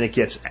sun, and then it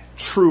gets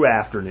true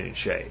afternoon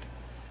shade.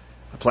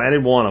 I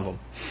planted one of them.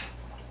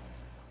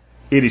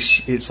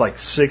 It's like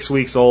 6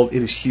 weeks old.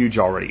 It is huge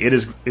already. It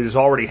is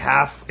already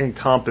half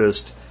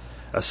encompassed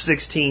a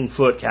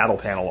 16-foot cattle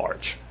panel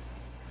arch.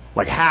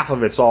 Like half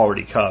of it's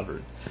already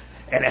covered.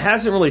 And it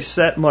hasn't really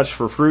set much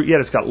for fruit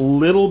yet. It's got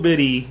little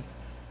bitty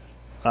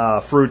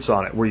fruits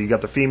on it where you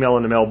got the female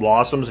and the male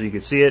blossoms, and you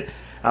can see it.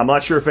 I'm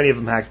not sure if any of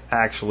them have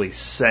actually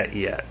set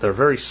yet. They're a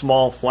very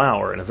small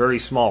flower and a very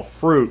small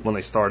fruit when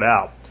they start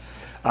out.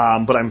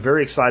 But I'm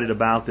very excited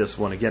about this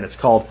one. Again, it's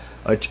called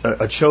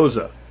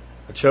Achosa.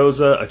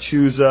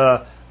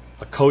 Achusa,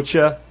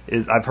 Achocha.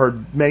 I've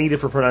heard many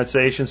different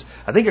pronunciations.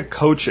 I think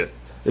Achocha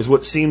is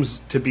what seems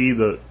to be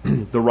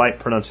the right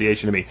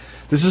pronunciation to me.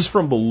 This is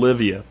from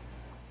Bolivia.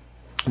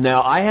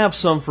 Now, I have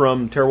some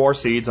from Terroir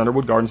Seeds,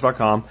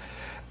 underwoodgardens.com,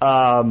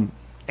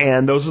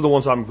 and those are the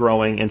ones I'm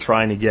growing and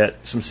trying to get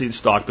some seed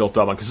stock built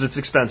up on, because it's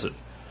expensive.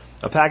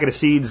 A packet of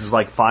seeds is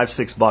like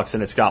 $5-6,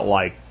 and it's got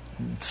like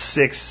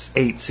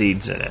 6-8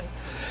 seeds in it.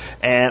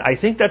 And I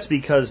think that's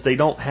because they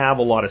don't have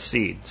a lot of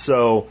seed.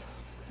 So,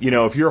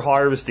 if you're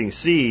harvesting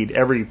seed,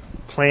 every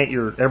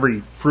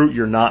fruit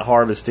you're not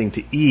harvesting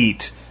to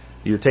eat,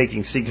 you're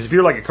taking seed. Because if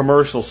you're like a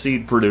commercial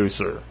seed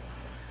producer,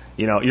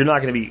 you're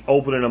not going to be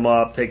opening them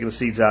up, taking the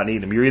seeds out and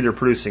eating them. You're either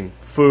producing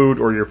food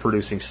or you're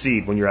producing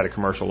seed when you're at a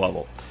commercial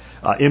level,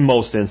 in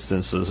most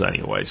instances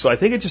anyway. So I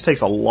think it just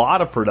takes a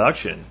lot of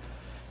production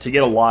to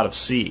get a lot of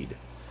seed.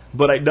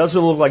 But it doesn't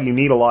look like you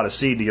need a lot of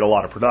seed to get a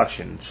lot of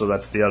production, so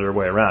that's the other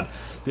way around.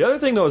 The other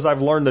thing, though, is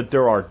I've learned that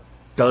there are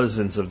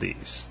dozens of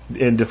these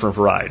in different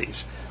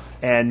varieties,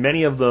 and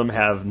many of them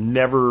have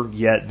never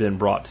yet been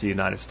brought to the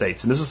United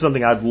States. And this is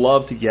something I'd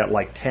love to get,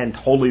 like 10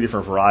 totally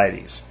different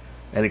varieties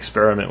and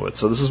experiment with.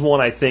 So this is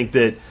one I think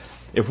that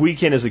if we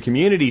can, as a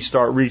community,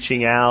 start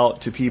reaching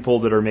out to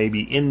people that are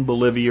maybe in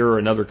Bolivia or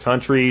in other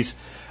countries,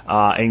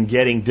 and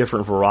getting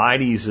different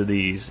varieties of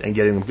these and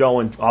getting them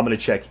going. I'm going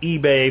to check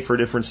eBay for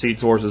different seed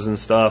sources and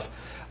stuff.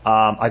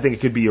 I think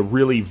it could be a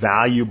really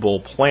valuable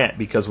plant,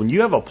 because when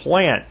you have a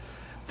plant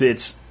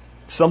that's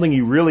something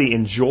you really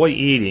enjoy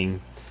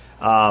eating,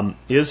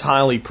 is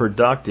highly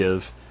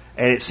productive,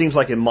 and it seems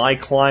like in my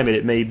climate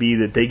it may be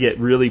that they get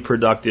really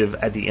productive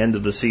at the end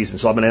of the season.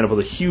 So I'm going to end up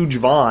with a huge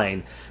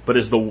vine, but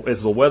as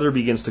the weather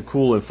begins to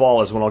cool and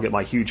fall is when I'll get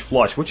my huge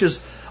flush, which is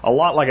a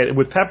lot like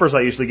with peppers.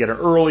 I usually get an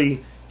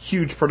early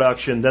huge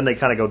production, then they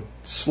kind of go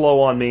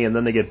slow on me, and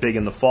then they get big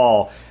in the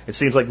fall. It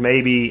seems like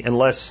maybe,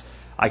 unless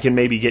I can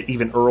maybe get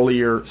even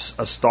earlier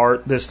a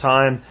start this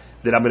time,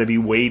 that I'm going to be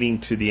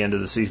waiting to the end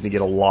of the season to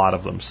get a lot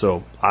of them.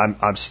 So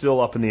I'm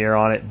still up in the air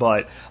on it,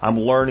 but I'm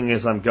learning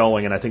as I'm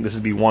going, and I think this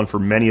would be one for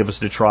many of us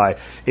to try.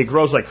 It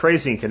grows like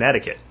crazy in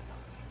Connecticut.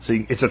 So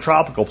it's a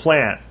tropical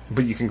plant,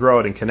 but you can grow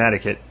it in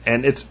Connecticut.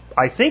 And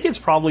I think it's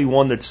probably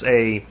one that's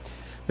maybe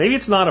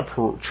it's not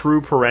a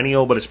true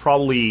perennial, but it's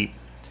probably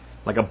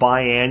like a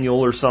biannual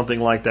or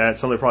something like that.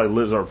 Something that probably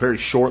lives a very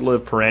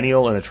short-lived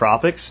perennial in the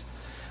tropics.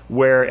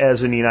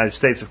 Whereas in the United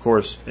States, of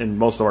course, in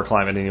most of our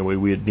climate anyway,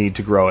 we would need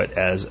to grow it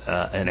as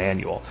an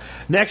annual.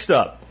 Next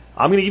up,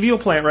 I'm going to give you a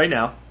plant right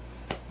now.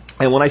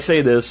 And when I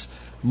say this,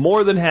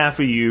 more than half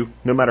of you,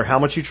 no matter how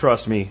much you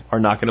trust me, are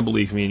not going to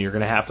believe me, and you're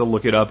going to have to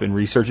look it up and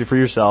research it for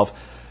yourself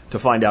to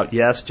find out,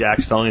 yes,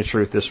 Jack's telling the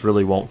truth, this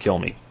really won't kill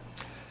me.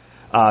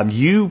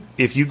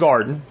 If you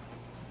garden,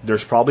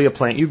 there's probably a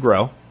plant you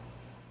grow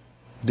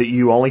that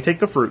you only take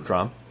the fruit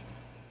from,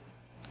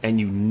 and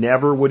you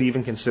never would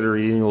even consider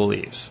eating the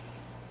leaves.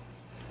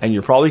 And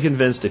you're probably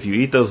convinced if you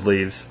eat those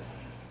leaves,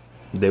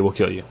 they will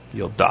kill you.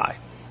 You'll die.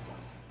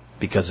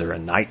 Because they're a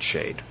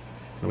nightshade.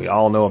 And we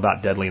all know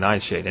about deadly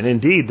nightshade. And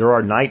indeed, there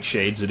are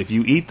nightshades that if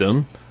you eat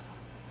them,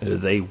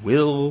 they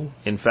will,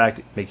 in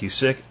fact, make you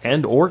sick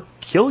and or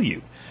kill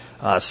you.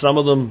 Some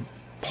of them,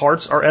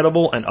 parts are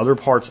edible and other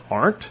parts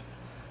aren't.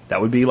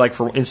 That would be like,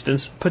 for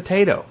instance,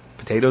 potato.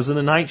 Potatoes in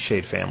the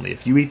nightshade family.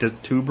 If you eat the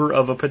tuber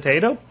of a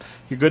potato,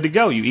 you're good to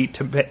go. You eat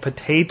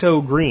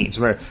potato greens.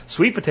 Remember,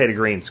 sweet potato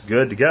greens,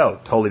 good to go.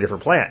 Totally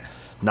different plant.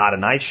 Not a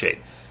nightshade.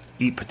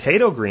 Eat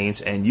potato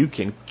greens and you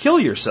can kill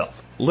yourself,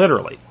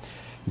 literally.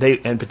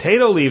 And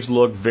potato leaves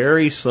look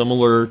very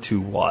similar to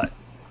what?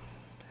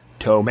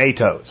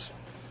 Tomatoes.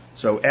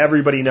 So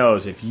everybody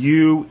knows if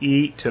you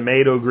eat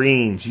tomato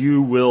greens,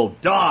 you will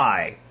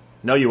die.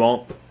 No, you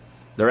won't.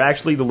 They're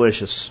actually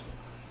delicious.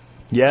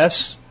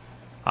 Yes,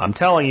 I'm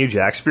telling you,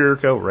 Jack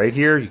Spirko, right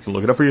here, you can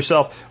look it up for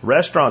yourself.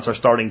 Restaurants are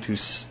starting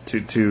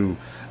to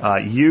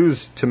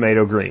use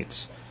tomato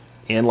greens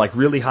in like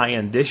really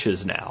high-end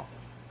dishes now.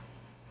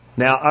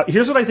 Now,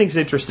 here's what I think is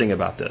interesting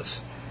about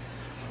this.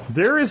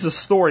 There is a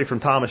story from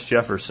Thomas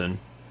Jefferson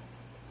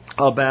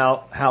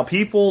about how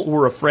people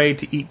were afraid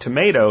to eat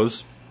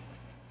tomatoes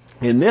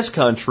in this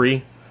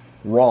country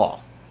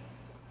raw.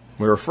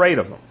 We're afraid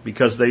of them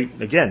because they,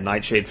 again,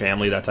 nightshade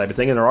family, that type of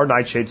thing, and there are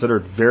nightshades that are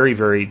very,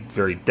 very,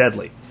 very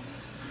deadly.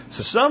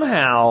 So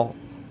somehow,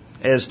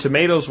 as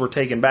tomatoes were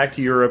taken back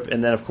to Europe,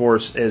 and then, of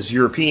course, as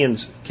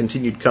Europeans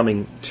continued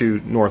coming to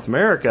North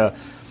America,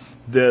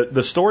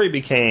 the story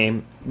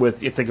became,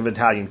 with, you think of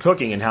Italian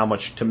cooking and how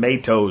much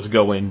tomatoes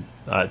go in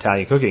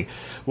Italian cooking.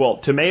 Well,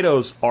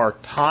 tomatoes are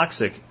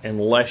toxic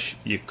unless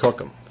you cook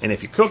them. And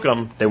if you cook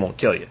them, they won't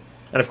kill you.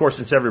 And, of course,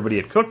 since everybody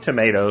had cooked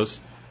tomatoes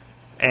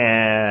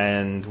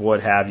and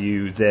what have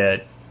you,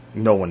 that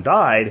no one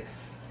died,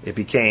 it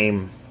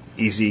became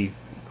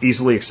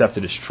easily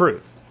accepted as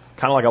truth.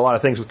 Kind of like a lot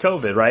of things with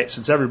COVID, right?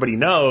 Since everybody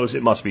knows,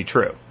 it must be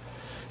true.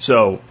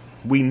 So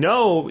we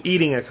know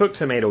eating a cooked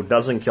tomato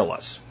doesn't kill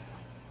us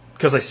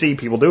because I see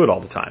people do it all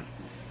the time.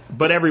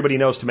 But everybody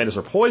knows tomatoes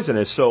are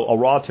poisonous, so a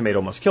raw tomato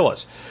must kill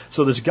us.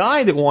 So this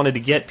guy that wanted to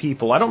get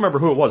people, I don't remember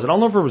who it was. I don't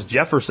know if it was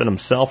Jefferson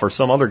himself or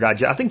some other guy.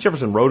 I think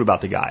Jefferson wrote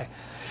about the guy.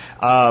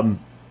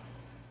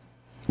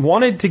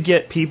 Wanted to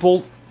get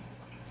people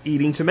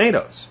eating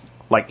tomatoes.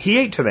 Like, he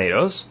ate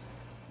tomatoes.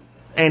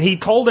 And he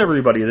told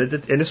everybody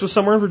that, and this was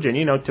somewhere in Virginia,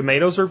 you know,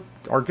 tomatoes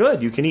are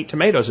good. You can eat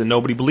tomatoes, and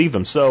nobody believed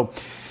him. So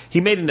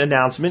he made an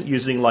announcement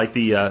using like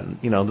the early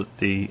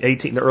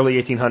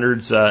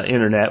 1800s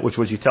internet, which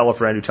was you tell a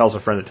friend who tells a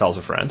friend that tells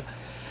a friend.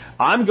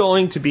 I'm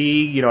going to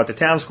be, at the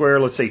town square,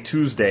 let's say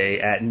Tuesday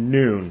at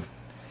noon,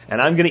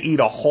 and I'm going to eat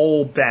a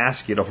whole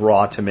basket of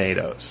raw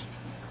tomatoes.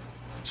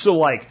 So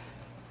like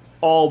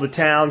all the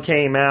town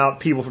came out,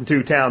 people from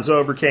 2 towns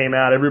over came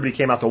out, everybody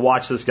came out to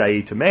watch this guy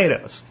eat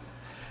tomatoes.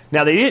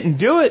 Now, they didn't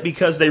do it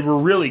because they were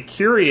really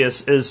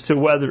curious as to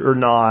whether or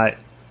not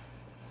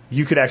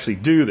you could actually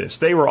do this.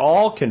 They were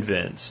all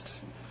convinced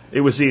it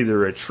was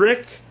either a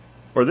trick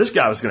or this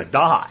guy was going to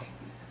die.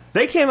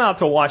 They came out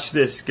to watch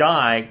this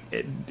guy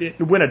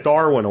win a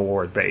Darwin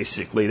Award,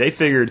 basically. They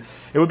figured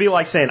it would be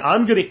like saying,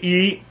 I'm going to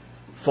eat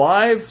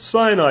 5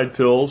 cyanide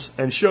pills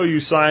and show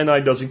you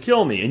cyanide doesn't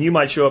kill me. And you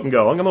might show up and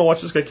go, I'm going to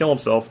watch this guy kill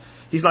himself.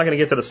 He's not going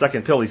to get to the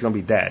second pill. He's going to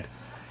be dead.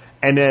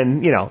 And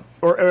then,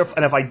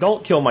 if I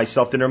don't kill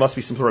myself, then there must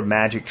be some sort of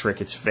magic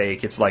trick. It's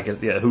fake. It's like a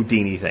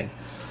Houdini thing.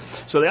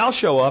 So they all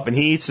show up, and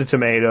he eats the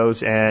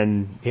tomatoes,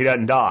 and he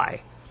doesn't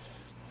die.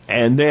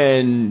 And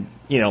then,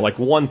 like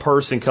one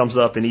person comes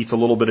up and eats a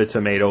little bit of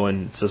tomato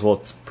and says,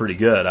 well, it's pretty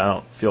good. I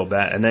don't feel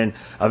bad. And then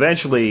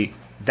eventually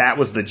that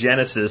was the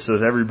genesis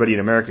of everybody in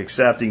America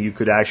accepting you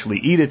could actually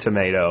eat a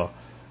tomato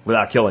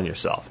without killing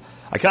yourself.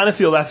 I kind of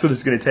feel that's what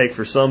it's going to take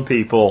for some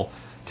people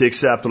to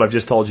accept what I've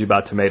just told you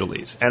about tomato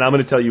leaves. And I'm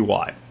going to tell you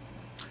why.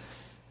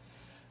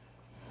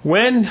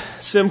 When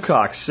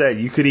Simcox said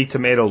you could eat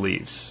tomato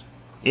leaves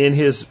in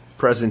his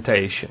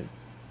presentation,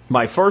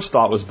 my first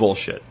thought was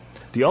bullshit.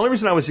 The only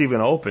reason I was even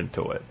open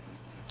to it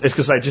is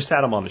because I just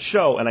had him on the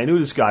show, and I knew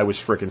this guy was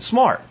freaking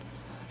smart.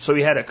 So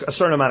he had a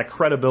certain amount of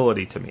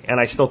credibility to me, and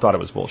I still thought it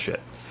was bullshit.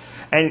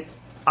 And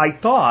I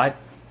thought,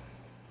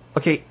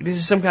 okay, this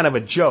is some kind of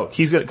a joke.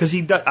 He's gonna, because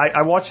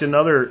I watched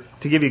another,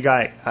 to give you a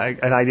guy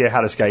an idea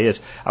how this guy is.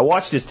 I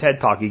watched his TED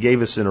Talk he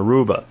gave us in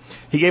Aruba.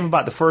 He gave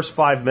about the first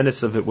 5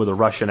 minutes of it with a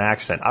Russian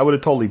accent. I would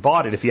have totally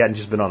bought it if he hadn't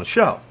just been on the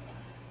show.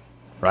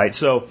 Right?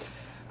 So,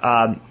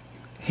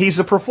 he's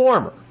a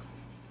performer.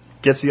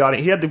 Gets the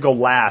audience. He had to go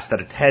last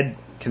at a TED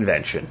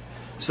convention.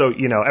 So,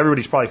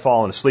 everybody's probably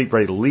falling asleep,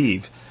 ready to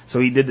leave. So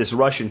he did this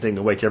Russian thing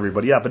to wake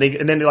everybody up.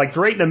 And then like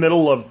right in the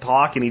middle of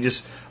talking,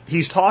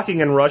 he's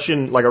talking in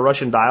Russian, like a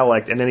Russian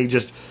dialect, and then he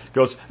just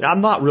goes,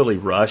 I'm not really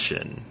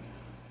Russian,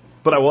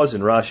 but I was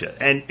in Russia.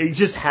 And he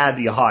just had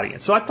the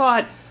audience. So I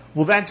thought,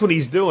 well, that's what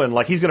he's doing.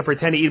 Like, he's going to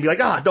pretend to eat and be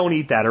like, don't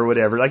eat that or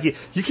whatever. Like,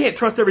 you can't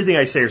trust everything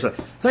I say or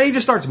something. So he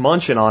just starts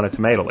munching on a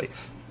tomato leaf.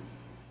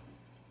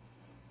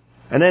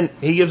 And then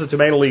he gives a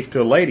tomato leaf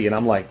to a lady, and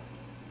I'm like,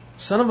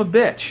 son of a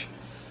bitch.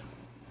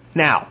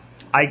 Now,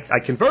 I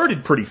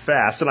converted pretty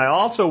fast, and I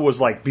also was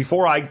like,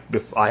 before I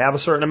have a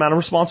certain amount of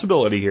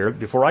responsibility here,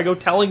 before I go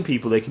telling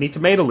people they can eat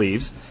tomato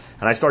leaves,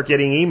 and I start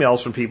getting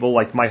emails from people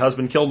like, my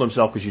husband killed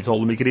himself because you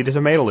told him he could eat a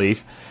tomato leaf,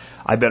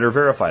 I better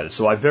verify this.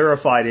 So I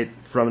verified it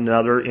from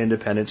another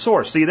independent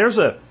source. See, there's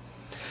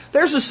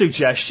a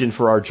suggestion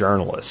for our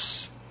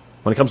journalists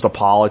when it comes to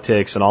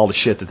politics and all the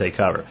shit that they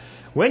cover.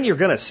 When you're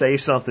going to say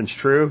something's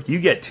true,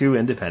 you get 2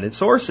 independent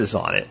sources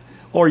on it.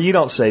 Or you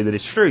don't say that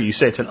it's true. You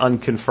say it's an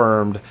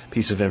unconfirmed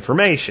piece of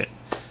information.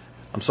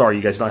 I'm sorry,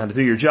 you guys don't have to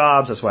do your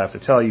jobs. That's what I have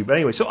to tell you. But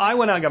anyway, so I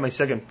went out and got my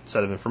second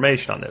set of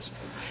information on this.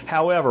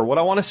 However, what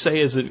I want to say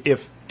is that if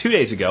 2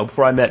 days ago,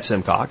 before I met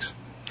Simcox,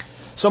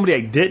 somebody I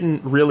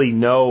didn't really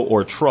know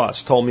or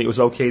trust told me it was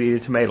okay to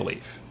eat a tomato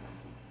leaf,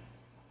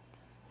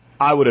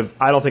 I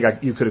don't think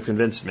you could have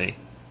convinced me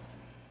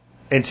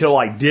until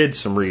I did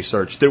some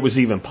research that it was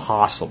even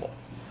possible.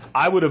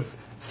 I would have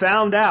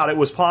found out it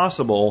was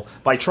possible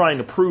by trying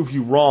to prove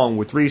you wrong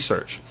with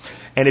research.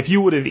 And if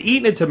you would have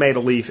eaten a tomato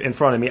leaf in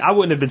front of me, I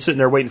wouldn't have been sitting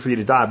there waiting for you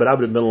to die, but I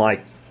would have been like,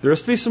 there has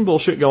to be some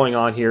bullshit going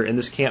on here, and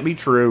this can't be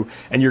true,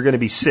 and you're going to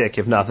be sick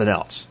if nothing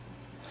else.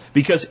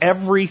 Because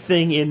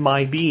everything in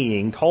my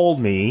being told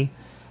me,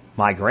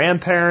 my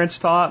grandparents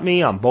taught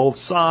me on both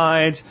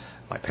sides,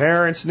 my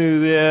parents knew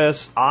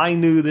this, I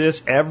knew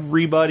this,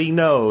 everybody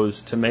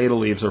knows tomato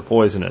leaves are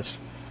poisonous.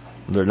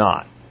 They're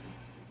not.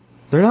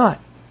 They're not.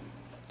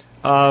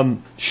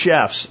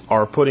 Chefs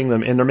are putting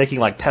them in, they're making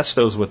like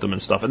pestos with them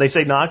and stuff, and they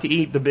say not to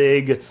eat the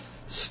big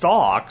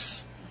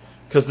stalks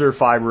because they're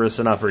fibrous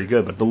and not very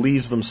good, but the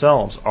leaves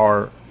themselves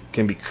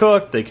can be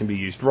cooked, they can be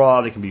used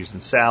raw, they can be used in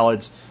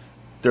salads,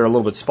 they're a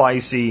little bit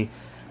spicy.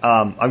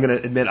 I'm going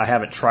to admit I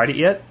haven't tried it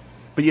yet,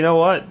 but you know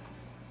what?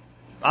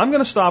 I'm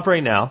going to stop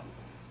right now.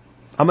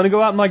 I'm going to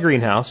go out in my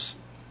greenhouse,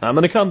 I'm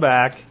going to come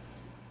back,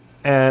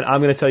 and I'm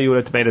going to tell you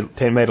what a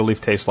tomato leaf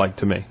tastes like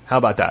to me. How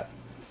about that?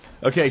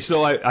 Okay,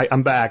 so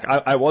I'm back.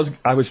 I was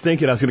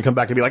thinking I was going to come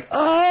back and be like,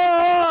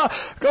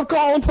 go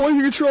call and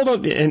poison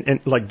control, and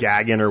like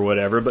gagging or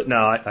whatever. But no,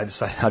 I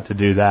decided not to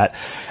do that.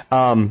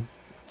 I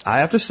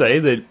have to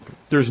say that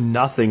there's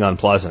nothing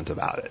unpleasant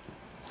about it.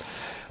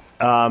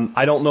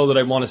 I don't know that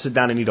I want to sit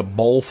down and eat a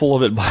bowl full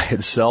of it by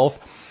itself.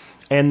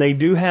 And they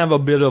do have a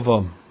bit of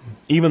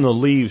even the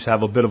leaves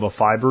have a bit of a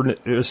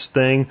fibrous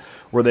thing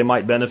where they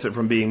might benefit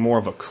from being more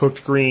of a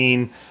cooked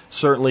green,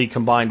 certainly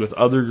combined with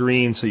other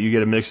greens so you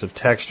get a mix of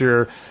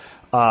texture.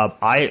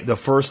 The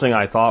first thing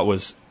I thought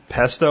was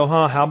pesto,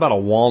 huh? How about a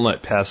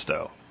walnut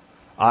pesto?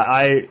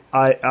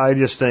 I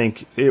just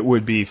think it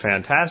would be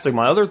fantastic.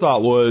 My other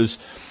thought was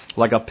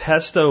like a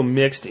pesto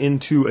mixed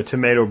into a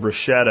tomato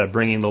bruschetta,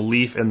 bringing the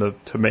leaf and the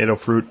tomato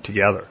fruit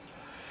together.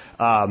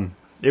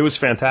 It was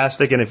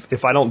fantastic, and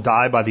if I don't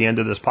die by the end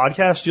of this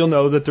podcast, you'll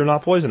know that they're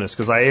not poisonous,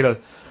 because I ate a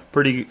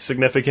pretty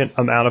significant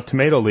amount of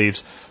tomato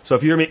leaves. So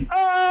if you hear me,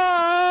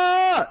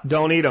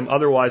 don't eat them.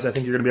 Otherwise, I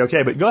think you're going to be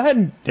okay. But go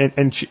ahead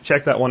and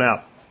check that one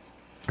out.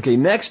 Okay,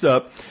 next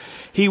up,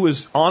 he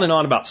was on and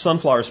on about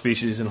sunflower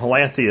species and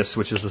Halantheus,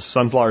 which is a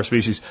sunflower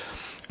species,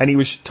 and he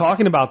was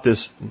talking about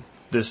this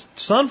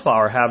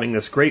sunflower having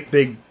this great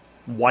big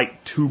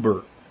white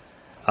tuber,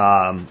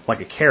 like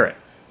a carrot.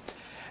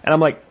 And I'm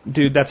like,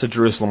 dude, that's a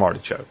Jerusalem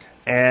artichoke.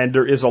 And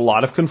there is a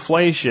lot of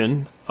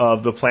conflation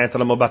of the plant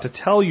that I'm about to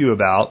tell you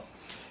about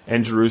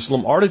and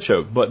Jerusalem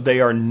artichoke, but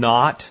they are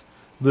not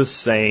the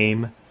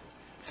same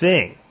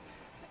thing.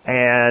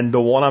 And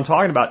the one I'm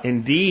talking about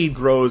indeed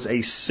grows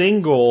a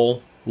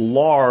single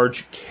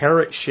large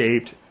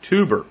carrot-shaped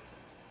tuber.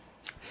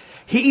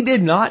 He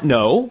did not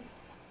know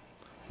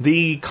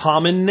the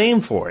common name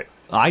for it.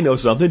 I know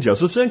something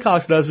Joseph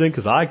Simcox doesn't,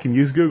 because I can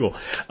use Google.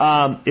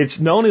 It's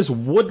known as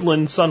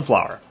woodland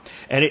sunflower,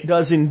 and it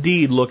does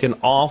indeed look an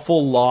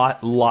awful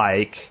lot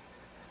like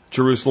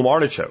Jerusalem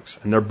artichokes,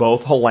 and they're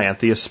both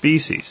Halantheus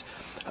species.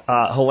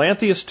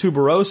 Halantheus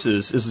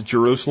tuberosus is the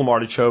Jerusalem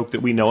artichoke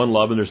that we know and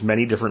love, and there's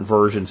many different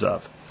versions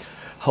of.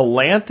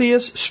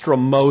 Halantheus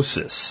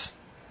stromosus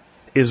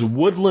is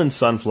woodland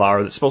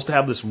sunflower that's supposed to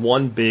have this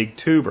one big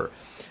tuber.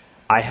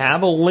 I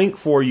have a link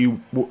for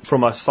you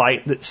from a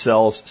site that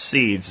sells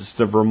seeds. It's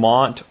the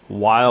Vermont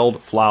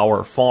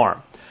Wildflower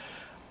Farm.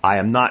 I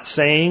am not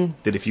saying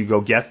that if you go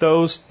get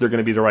those, they're going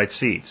to be the right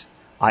seeds.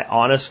 I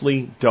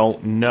honestly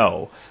don't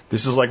know.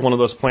 This is like one of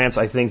those plants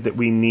I think that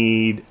we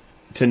need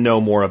to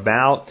know more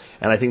about,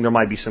 and I think there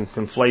might be some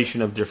conflation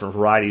of different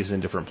varieties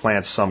in different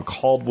plants, some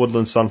called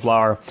woodland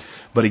sunflower.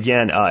 But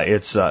again,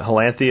 it's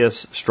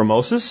Halantheus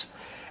stromosus.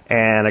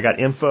 And I got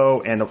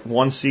info and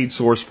one seed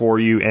source for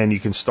you, and you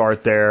can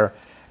start there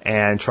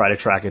and try to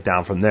track it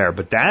down from there.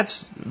 But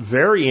that's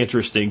very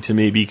interesting to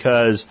me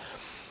because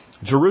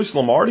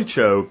Jerusalem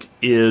artichoke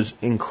is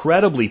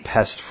incredibly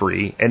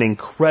pest-free and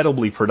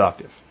incredibly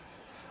productive.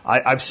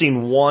 I've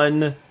seen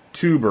one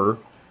tuber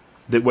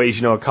that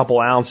weighs, a couple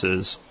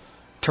ounces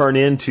turn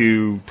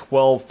into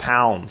 12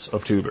 pounds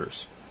of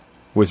tubers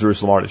with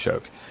Jerusalem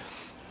artichoke.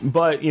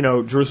 But,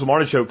 Jerusalem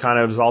artichoke kind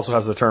of also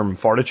has the term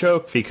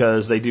fartichoke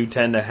because they do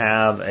tend to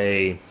have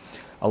a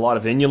lot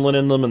of inulin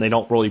in them and they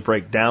don't really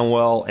break down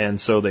well,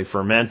 and so they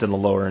ferment in the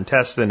lower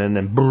intestine and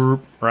then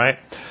burp, right?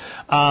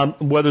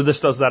 Whether this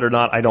does that or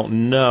not, I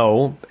don't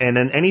know. And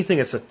then anything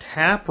that's a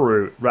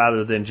taproot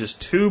rather than just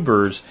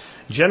tubers,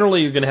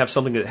 generally you're going to have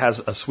something that has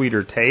a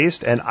sweeter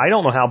taste, and I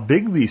don't know how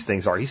big these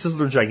things are. He says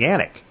they're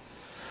gigantic.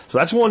 So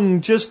that's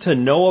one just to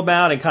know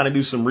about and kind of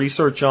do some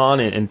research on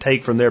and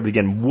take from there. But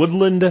again,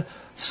 woodland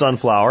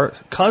sunflower,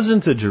 cousin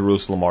to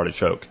Jerusalem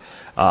artichoke,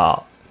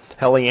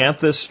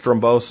 Helianthus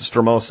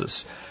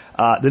stromosus.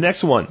 The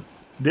next one,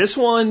 this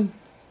one,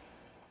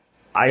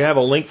 I have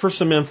a link for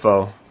some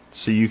info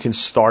so you can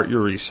start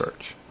your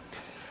research.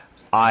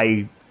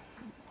 I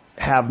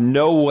have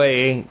no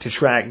way to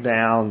track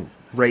down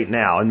right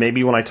now, and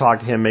maybe when I talk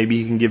to him,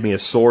 maybe he can give me a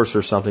source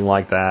or something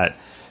like that.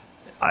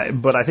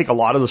 But I think a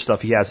lot of the stuff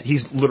he has,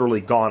 he's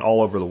literally gone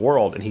all over the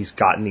world and he's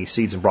gotten these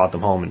seeds and brought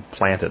them home and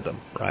planted them,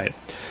 right?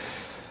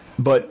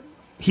 But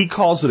he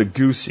calls it a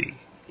goosey,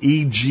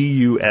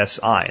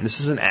 E-G-U-S-I, and this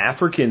is an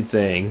African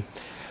thing.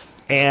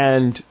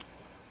 And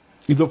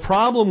the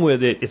problem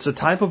with it, it's a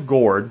type of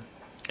gourd,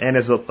 and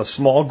as a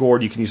small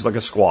gourd, you can use like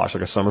a squash,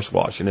 like a summer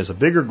squash, and as a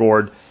bigger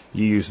gourd,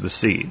 you use the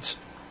seeds.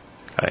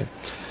 Okay,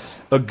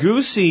 a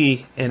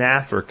goosey in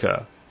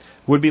Africa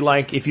would be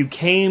like if you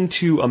came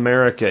to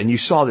America and you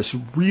saw this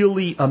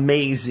really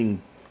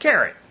amazing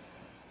carrot,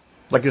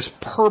 like this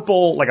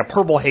purple, like a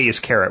purple haze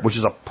carrot, which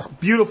is a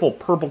beautiful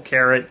purple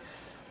carrot,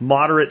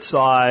 moderate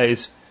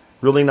size,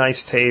 really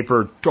nice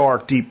taper,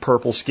 dark, deep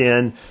purple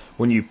skin.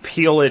 When you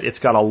peel it, it's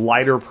got a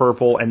lighter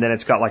purple, and then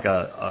it's got like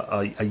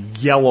a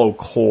yellow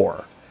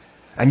core.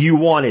 And you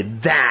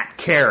wanted that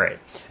carrot.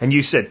 And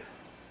you said,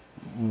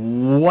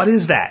 what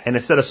is that? And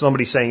instead of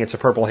somebody saying it's a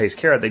purple haze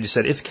carrot, they just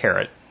said, it's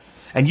carrot.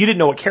 And you didn't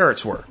know what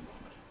carrots were.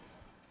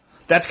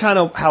 That's kind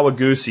of how a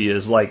goosey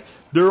is. Like,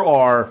 there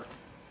are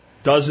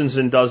dozens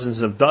and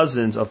dozens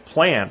of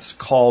plants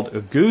called a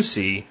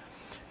goosey,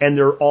 and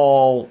they're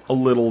all a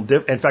little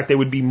different. In fact, they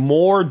would be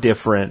more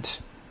different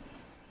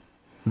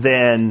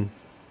than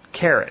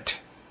carrot,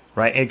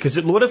 right? And because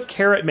what if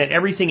carrot meant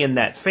everything in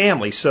that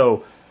family?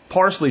 So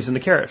parsley's in the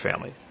carrot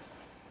family.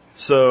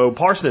 So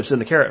parsnip's in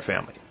the carrot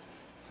family.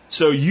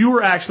 So you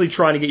were actually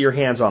trying to get your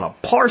hands on a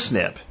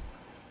parsnip,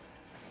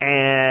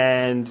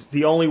 and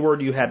the only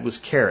word you had was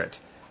carrot.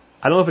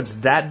 I don't know if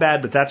it's that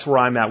bad, but that's where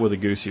I'm at with a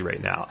goosey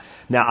right now.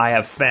 Now, I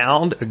have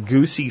found a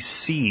goosey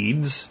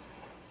seeds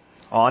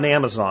on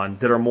Amazon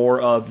that are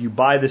more of you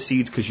buy the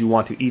seeds because you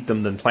want to eat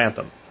them than plant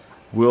them.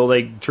 Will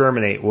they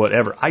germinate?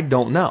 Whatever. I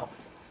don't know.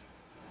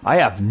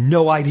 I have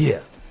no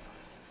idea.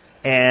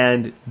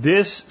 And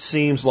this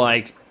seems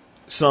like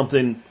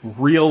something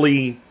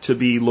really to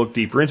be looked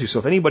deeper into. So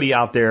if anybody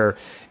out there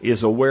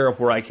is aware of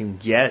where I can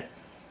get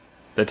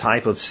the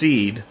type of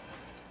seed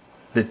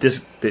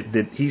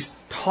that he's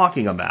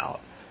talking about,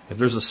 if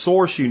there's a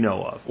source you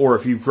know of, or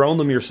if you've grown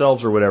them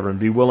yourselves or whatever and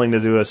be willing to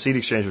do a seed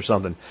exchange or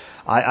something,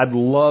 I'd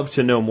love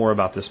to know more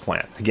about this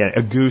plant. Again,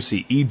 a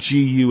goosey,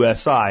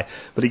 E-G-U-S-I.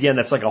 But again,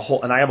 that's like a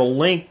whole, and I have a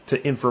link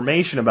to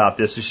information about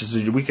this. This is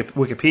a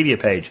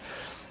Wikipedia page.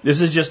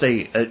 This is just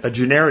a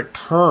generic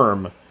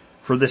term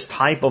for this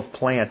type of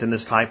plant and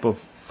this type of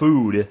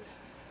food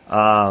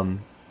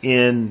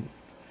in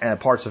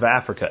parts of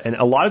Africa. And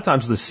a lot of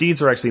times the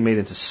seeds are actually made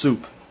into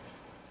soup.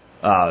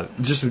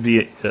 Just would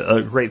be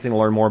a great thing to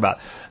learn more about.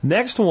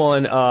 Next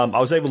one, I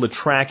was able to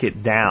track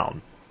it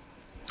down.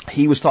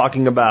 He was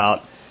talking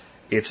about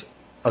it's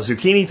a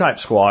zucchini type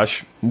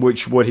squash,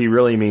 which what he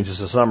really means is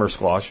a summer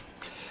squash,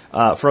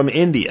 from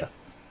India.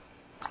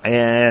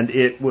 And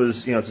it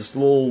was, it's this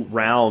little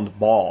round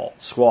ball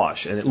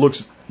squash. And it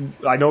looks,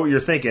 I know what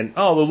you're thinking,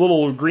 oh, the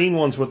little green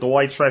ones with the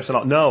white stripes and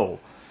all. No,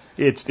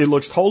 it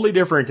looks totally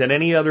different than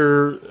any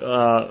other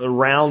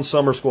round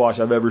summer squash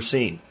I've ever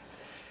seen.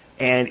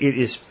 And it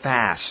is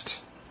fast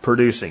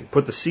producing.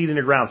 Put the seed in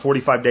the ground,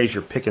 45 days,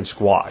 you're picking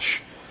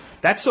squash.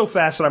 That's so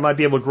fast that I might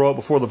be able to grow it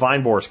before the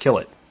vine borers kill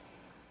it.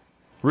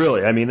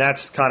 Really, I mean,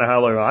 that's kind of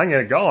how I'm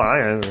going to go.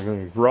 I'm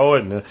going to grow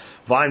it, and the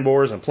vine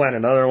borers, and plant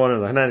another one,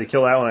 and then to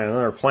kill that one, and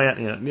another plant,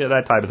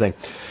 that type of thing.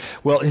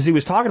 Well, as he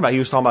was talking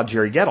about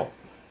Jerry Gettle.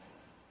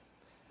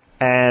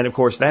 And, of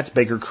course, that's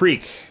Baker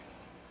Creek,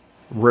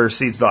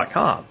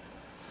 rareseeds.com.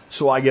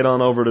 So I get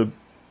on over to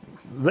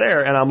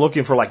there, and I'm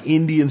looking for like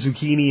Indian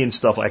zucchini and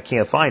stuff. I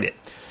can't find it.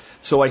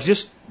 So I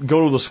just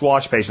go to the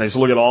squash page, and I just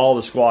look at all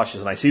the squashes,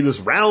 and I see this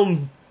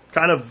round,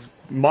 kind of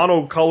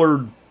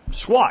monocolored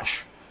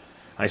squash.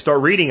 I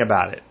start reading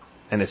about it,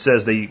 and it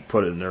says they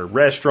put it in their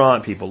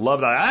restaurant. People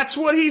love it. That's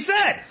what he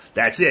said.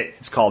 That's it.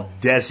 It's called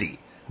Desi,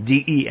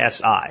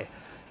 D-E-S-I,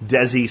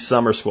 Desi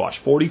summer squash.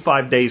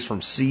 45 days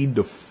from seed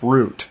to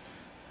fruit.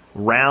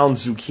 Round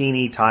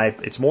zucchini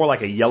type. It's more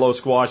like a yellow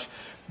squash.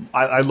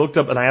 I looked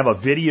up, and I have a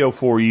video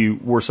for you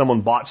where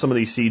someone bought some of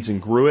these seeds and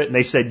grew it, and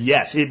they said,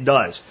 yes, it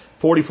does.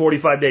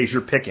 45 days,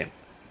 you're picking.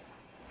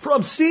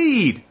 from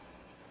seed,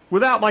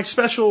 without like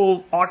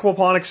special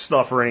aquaponics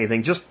stuff or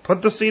anything. Just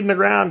put the seed in the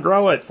ground,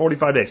 grow it,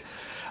 45 days.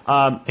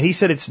 He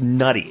said it's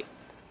nutty.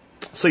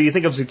 So you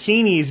think of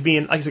zucchini as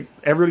being, like I said,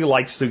 everybody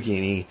likes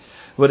zucchini,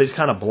 but it's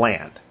kind of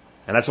bland.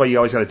 And that's why you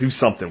always got to do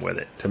something with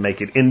it to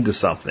make it into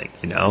something,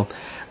 you know.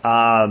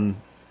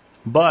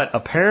 But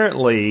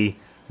apparently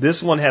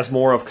this one has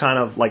more of kind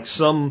of like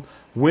some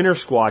winter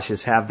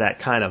squashes have that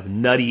kind of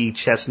nutty,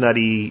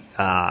 chestnutty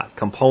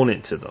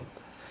component to them.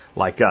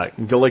 Like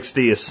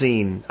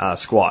Galixdiacine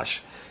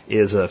squash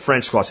is a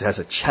French squash that has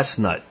a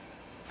chestnut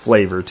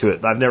flavor to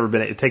it.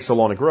 It takes so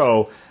long to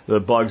grow, the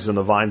bugs and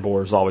the vine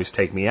borers always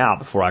take me out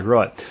before I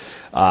grow it.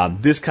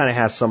 This kind of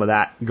has some of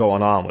that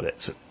going on with it.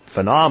 It's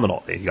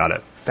phenomenal. You got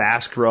a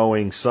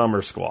fast-growing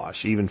summer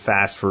squash, even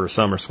fast for a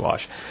summer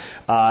squash.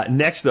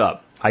 Next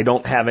up, I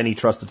don't have any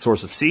trusted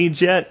source of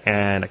seeds yet,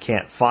 and I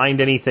can't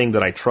find anything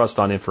that I trust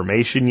on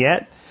information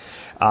yet.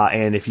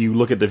 And if you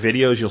look at the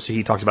videos, you'll see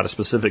he talks about a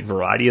specific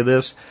variety of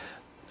this.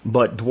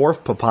 But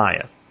dwarf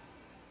papaya.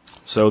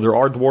 So there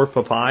are dwarf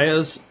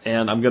papayas,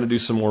 and I'm going to do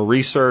some more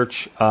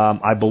research.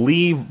 I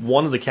believe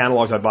one of the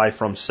catalogs I buy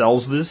from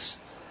sells this,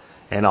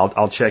 and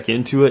I'll check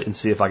into it and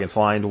see if I can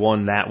find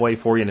one that way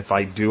for you. And if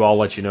I do, I'll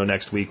let you know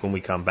next week when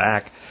we come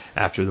back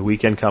after the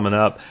weekend coming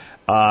up.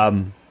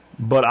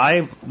 But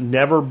I've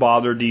never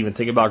bothered to even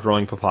think about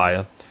growing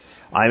papaya.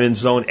 I'm in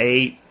zone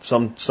 8.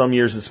 Some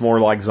years it's more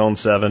like zone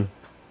 7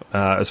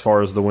 as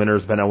far as the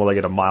winters, depending on whether I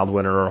get a mild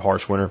winter or a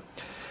harsh winter.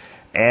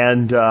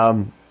 And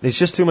it's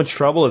just too much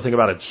trouble to think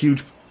about a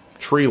huge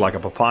tree like a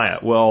papaya.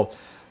 Well,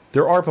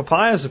 there are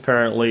papayas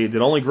apparently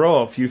that only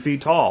grow a few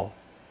feet tall,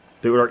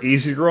 that are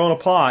easy to grow in a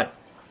pot.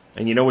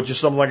 And you know, with just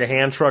something like a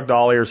hand truck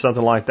dolly or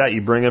something like that,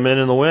 you bring them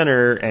in the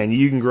winter and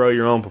you can grow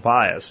your own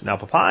papayas. Now,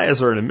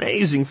 papayas are an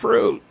amazing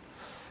fruit.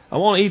 I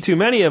won't eat too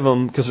many of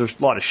them because there's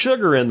a lot of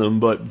sugar in them,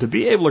 but to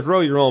be able to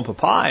grow your own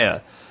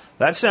papaya,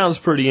 that sounds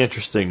pretty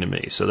interesting to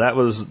me. So that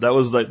was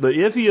like the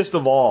iffiest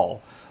of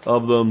all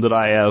of them that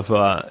I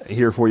have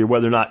here for you,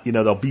 whether or not, you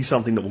know, there'll be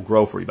something that will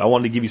grow for you. But I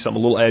wanted to give you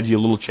something a little edgy, a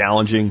little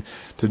challenging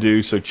to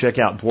do. So check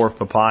out dwarf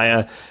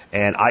papaya.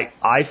 And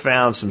I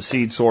found some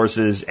seed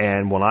sources,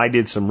 and when I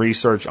did some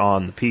research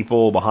on the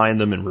people behind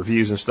them and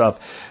reviews and stuff,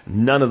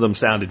 none of them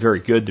sounded very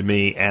good to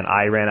me, and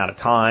I ran out of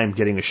time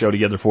getting a show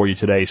together for you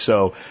today.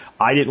 So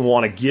I didn't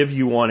want to give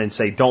you one and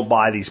say, don't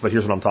buy these, but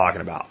here's what I'm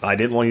talking about. I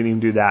didn't want you to even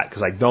do that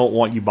because I don't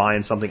want you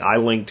buying something I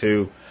link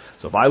to.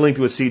 So if I link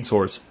to a seed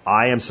source,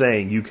 I am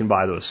saying you can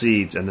buy those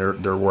seeds, and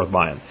they're worth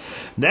buying.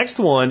 Next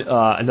one,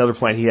 another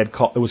plant he had,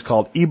 it was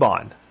called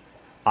Iban.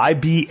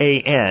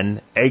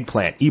 Iban,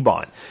 eggplant,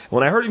 Iban.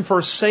 When I heard him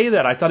first say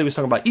that, I thought he was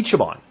talking about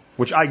Ichiban,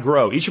 which I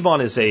grow.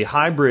 Ichiban is a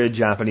hybrid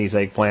Japanese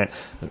eggplant.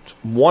 It's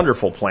a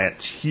wonderful plant.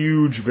 It's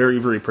huge, very,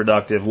 very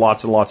productive.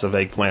 Lots and lots of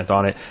eggplant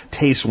on it.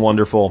 Tastes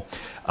wonderful.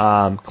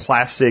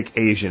 Classic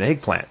Asian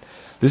eggplant.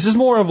 This is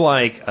more of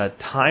like a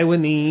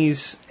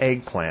Taiwanese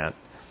eggplant,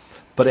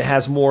 but it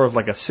has more of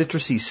like a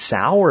citrusy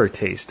sour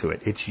taste to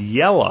it. It's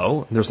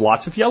yellow. There's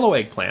lots of yellow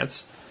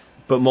eggplants,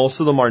 but most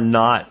of them are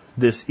not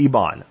this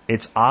Iban.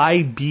 It's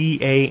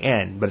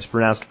Iban, but it's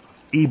pronounced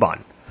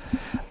Iban.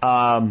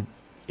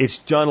 It's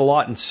done a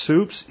lot in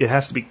soups. It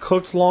has to be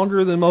cooked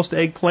longer than most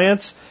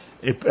eggplants.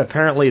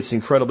 Apparently, it's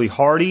incredibly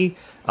hardy.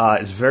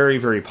 It's very,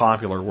 very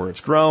popular where it's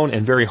grown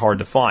and very hard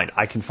to find.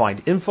 I can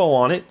find info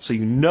on it, so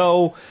you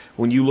know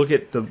when you look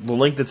at the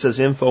link that says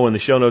info in the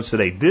show notes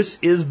today, this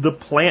is the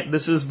plant,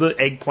 this is the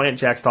eggplant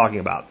Jack's talking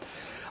about.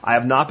 I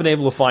have not been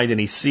able to find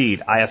any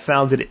seed. I have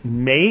found that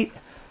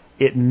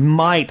it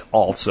might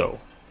also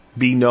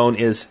be known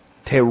as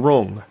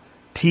terung,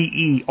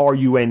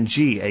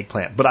 Terung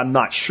eggplant, but I'm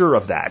not sure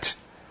of that.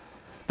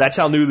 That's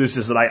how new this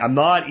is, that I'm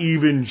not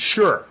even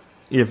sure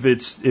if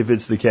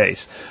it's the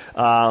case.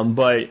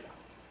 But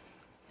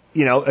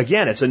you know,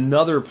 again, it's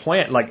another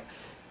plant. Like,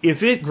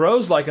 if it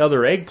grows like other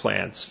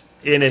eggplants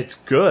and it's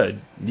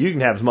good, you can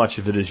have as much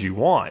of it as you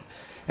want.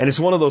 And it's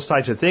one of those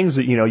types of things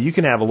that, you know, you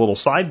can have a little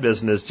side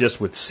business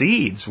just with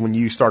seeds when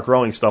you start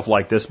growing stuff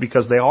like this,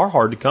 because they are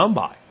hard to come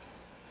by.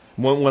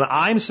 When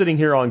I'm sitting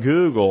here on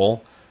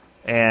Google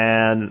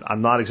and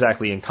I'm not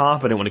exactly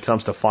incompetent when it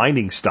comes to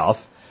finding stuff,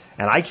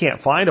 and I can't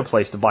find a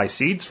place to buy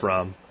seeds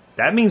from,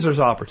 that means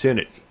there's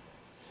opportunity.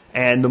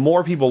 And the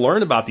more people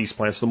learn about these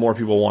plants, the more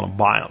people want to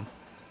buy them.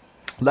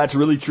 That's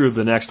really true of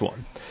the next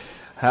one.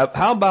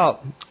 How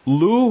about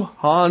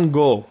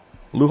Luhango?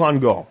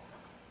 Luhango.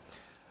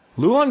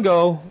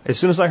 Luhango, as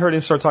soon as I heard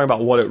him start talking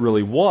about what it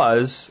really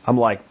was, I'm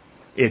like,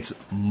 it's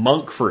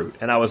monk fruit.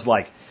 And I was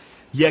like,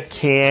 you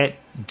can't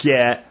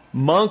get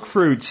monk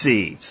fruit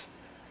seeds,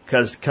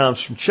 because it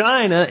comes from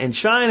China, and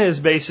China is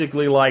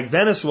basically like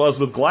Venice was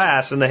with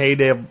glass in the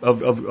heyday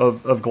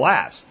of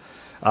glass,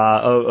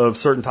 of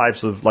certain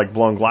types of like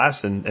blown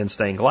glass and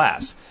stained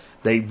glass.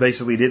 They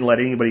basically didn't let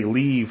anybody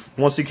leave.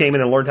 Once you came in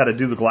and learned how to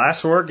do the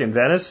glass work in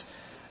Venice,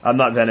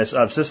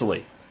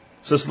 Sicily.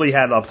 Sicily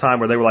had a time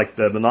where they were like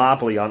the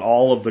monopoly on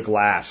all of the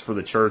glass for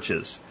the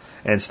churches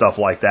and stuff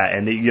like that.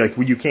 And like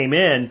when you came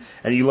in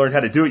and you learned how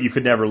to do it, you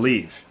could never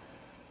leave.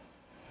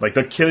 Like,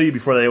 they'll kill you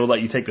before they will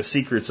let you take the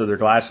secrets of their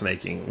glass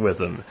making with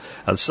them.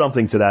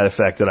 Something to that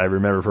effect that I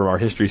remember from our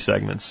history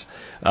segments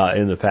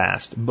in the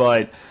past.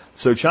 But,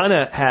 so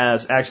China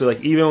has actually,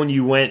 like, even when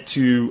you went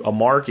to a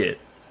market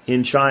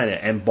in China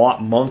and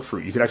bought monk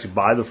fruit, you could actually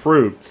buy the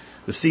fruit.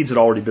 The seeds had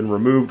already been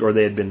removed or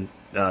they had been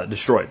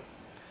destroyed.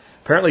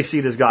 Apparently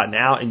seed has gotten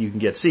out and you can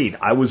get seed.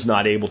 I was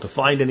not able to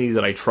find any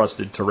that I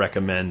trusted to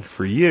recommend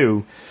for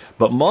you.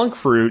 But monk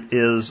fruit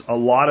is a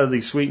lot of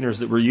the sweeteners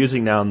that we're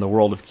using now in the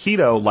world of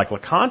keto, like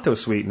Lakanto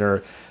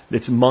sweetener,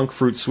 it's monk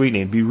fruit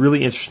sweetening. It'd be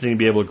really interesting to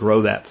be able to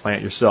grow that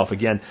plant yourself.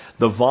 Again,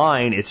 the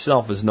vine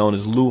itself is known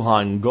as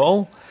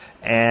Luhango,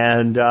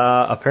 and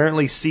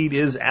apparently seed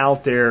is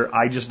out there.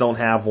 I just don't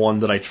have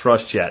one that I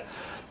trust yet.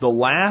 The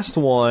last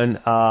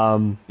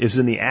one is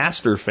in the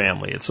aster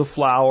family. It's a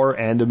flower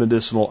and a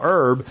medicinal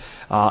herb.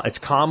 It's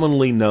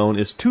commonly known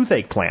as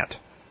toothache plant.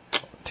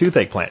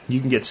 Toothache plant. You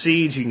can get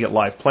seeds, you can get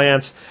live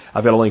plants.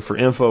 I've got a link for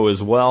info as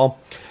well.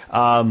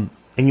 And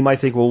you might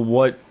think, well,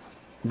 what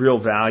real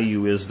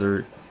value is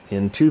there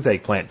in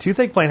toothache plant?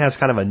 Toothache plant has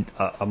kind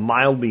of a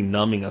mildly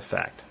numbing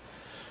effect.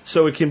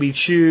 So it can be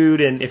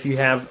chewed, and if you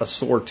have a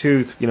sore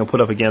tooth,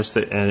 put up against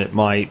it, and it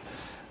might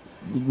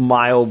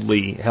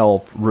mildly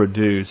help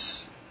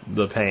reduce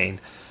the pain.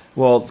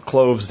 Well,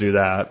 cloves do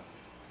that.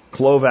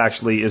 Clove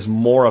actually is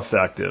more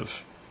effective.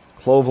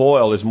 Clove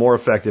oil is more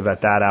effective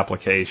at that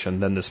application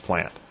than this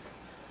plant.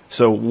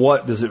 So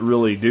what does it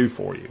really do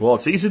for you? Well,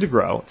 it's easy to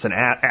grow. It's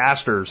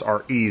asters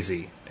are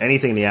easy.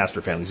 Anything in the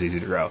aster family is easy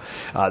to grow.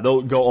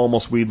 They'll go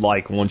almost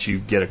weed-like once you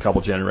get a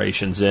couple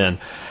generations in.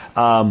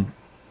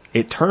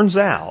 It turns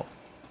out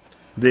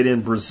that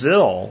in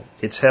Brazil,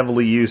 it's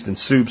heavily used in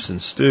soups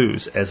and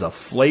stews as a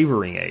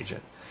flavoring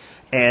agent.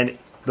 And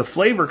the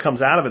flavor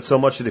comes out of it so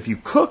much that if you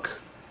cook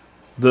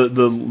the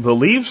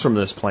leaves from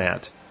this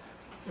plant,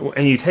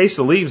 and you taste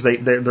the leaves,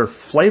 they're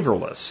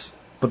flavorless.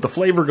 But the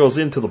flavor goes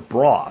into the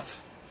broth.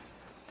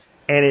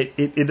 And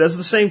it does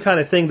the same kind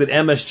of thing that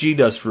MSG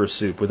does for a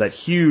soup, with that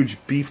huge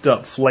beefed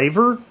up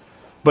flavor,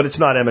 but it's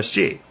not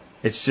MSG.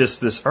 It's just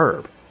this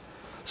herb.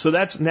 So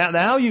that's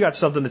now you got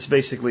something that's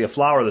basically a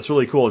flower that's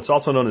really cool. It's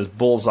also known as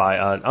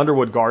bullseye.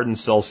 Underwood Garden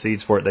sells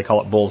seeds for it. They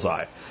call it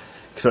bullseye.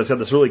 So it's got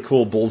this really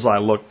cool bullseye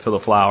look to the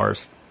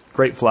flowers.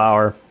 Great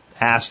flower,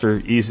 aster,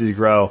 easy to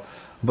grow,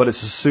 but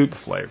it's a soup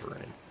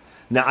flavoring.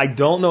 Now, I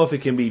don't know if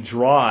it can be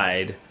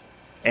dried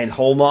and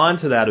hold on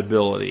to that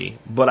ability,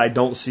 but I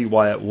don't see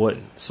why it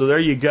wouldn't. So there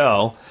you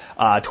go.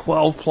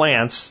 12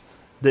 plants,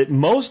 that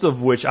most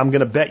of which I'm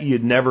going to bet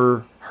you'd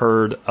never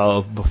heard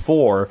of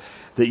before,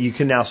 that you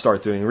can now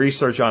start doing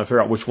research on and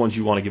figure out which ones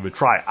you want to give a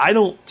try. I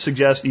don't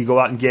suggest you go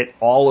out and get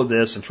all of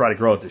this and try to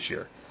grow it this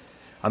year.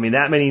 I mean,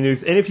 that many new...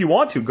 and if you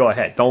want to, go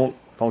ahead. Don't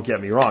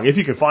get me wrong. If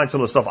you can find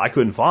some of the stuff I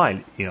couldn't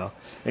find,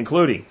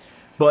 including.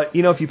 But,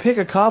 if you pick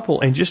a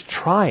couple and just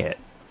try it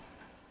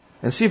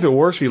and see if it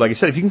works for you. Like I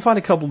said, if you can find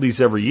a couple of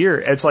these every year,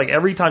 it's like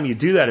every time you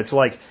do that, it's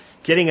like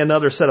getting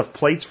another set of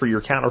plates for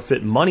your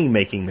counterfeit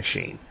money-making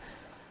machine.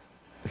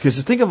 Because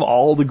think of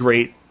all the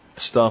great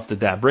stuff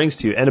that brings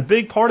to you. And a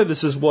big part of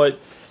this is what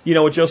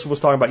Joseph was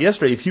talking about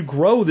yesterday. If you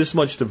grow this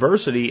much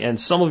diversity and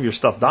some of your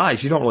stuff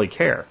dies, you don't really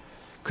care,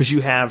 because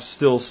you have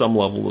still some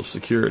level of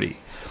security.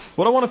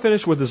 What I want to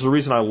finish with is the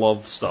reason I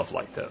love stuff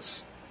like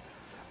this.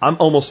 I'm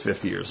almost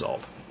 50 years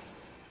old.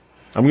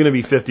 I'm going to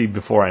be 50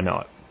 before I know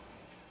it.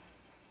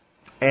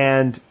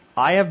 And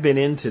I have been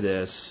into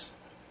this,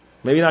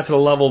 maybe not to the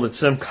level that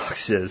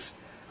Simcox is.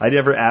 I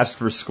never asked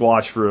for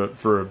squash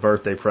for a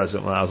birthday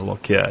present when I was a little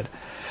kid.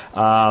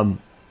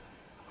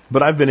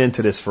 But I've been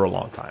into this for a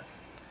long time.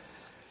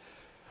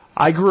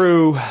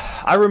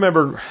 I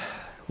remember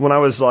when I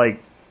was like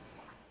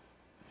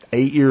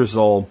 8 years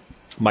old,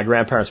 my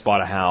grandparents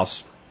bought a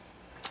house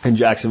in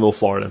Jacksonville,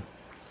 Florida.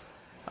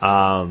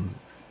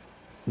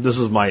 This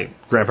was my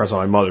grandparents on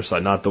my mother's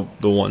side, not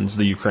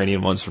the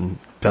Ukrainian ones from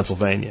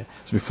Pennsylvania.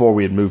 It's before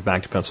we had moved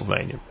back to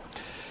Pennsylvania.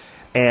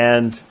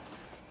 And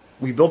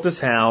we built this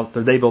house,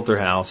 they built their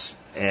house,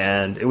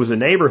 and it was a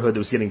neighborhood that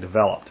was getting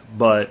developed.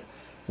 But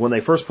when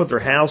they first put their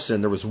house in,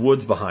 there was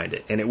woods behind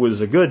it. And it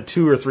was a good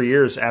 2 or 3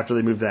 years after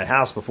they moved to that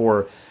house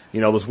before,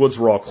 those woods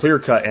were all clear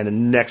cut and the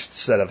next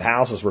set of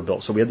houses were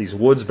built. So we had these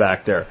woods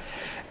back there.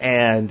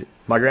 And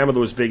my grandmother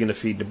was big into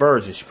feeding the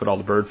birds, and she put all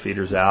the bird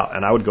feeders out,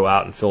 and I would go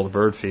out and fill the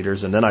bird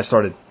feeders. And then I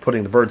started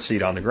putting the bird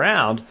seed on the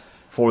ground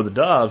for the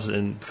doves,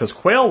 and because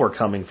quail were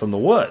coming from the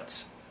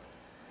woods.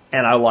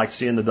 And I liked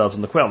seeing the doves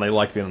and the quail, and they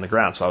liked being on the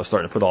ground, so I was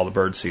starting to put all the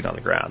bird seed on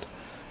the ground.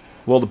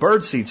 Well, the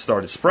bird seed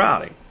started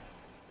sprouting.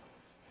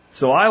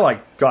 So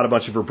I got a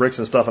bunch of her bricks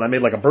and stuff, and I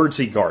made like a bird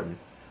seed garden.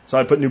 So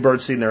I'd put new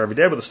bird seed in there every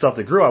day, but the stuff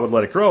that grew, I would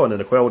let it grow, and then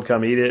the quail would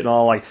come eat it and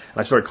all, and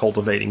I started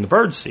cultivating the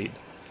bird seed.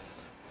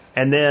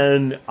 And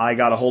then I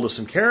got a hold of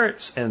some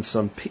carrots and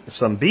some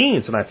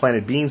beans, and I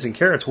planted beans and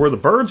carrots where the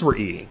birds were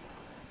eating.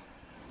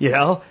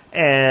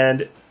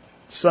 And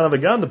son of a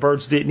gun, the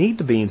birds didn't eat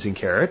the beans and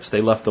carrots.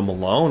 They left them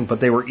alone, but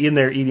they were in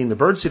there eating the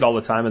bird seed all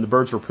the time, and the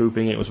birds were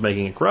pooping, and it was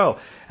making it grow.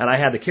 And I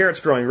had the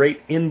carrots growing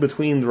right in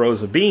between the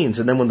rows of beans,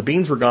 and then when the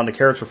beans were gone, the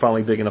carrots were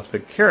finally big enough to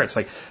pick carrots.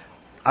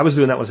 I was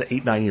doing that when I was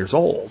 8, 9 years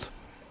old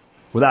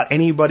without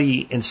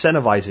anybody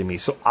incentivizing me.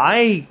 So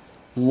I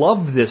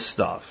love this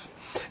stuff.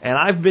 And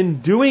I've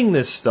been doing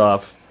this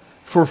stuff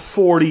for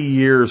 40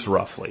 years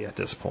roughly at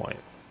this point.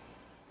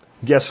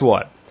 Guess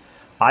what?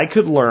 I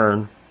could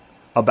learn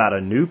about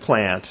a new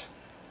plant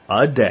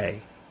a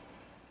day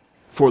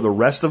for the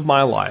rest of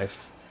my life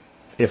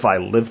if I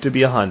live to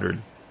be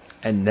 100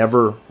 and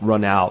never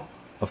run out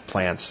of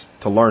plants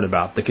to learn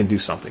about that can do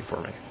something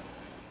for me.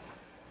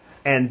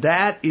 And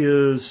that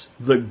is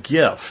the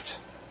gift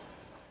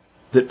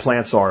that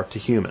plants are to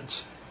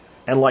humans.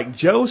 And like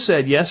Joe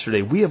said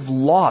yesterday, we have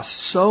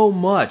lost so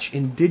much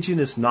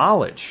indigenous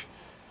knowledge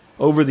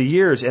over the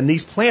years, and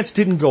these plants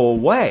didn't go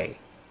away.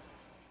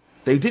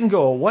 They didn't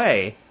go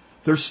away.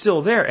 They're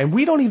still there, and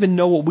we don't even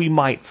know what we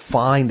might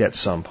find at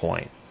some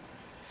point.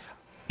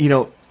 You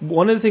know,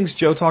 one of the things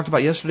Joe talked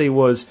about yesterday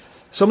was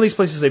some of these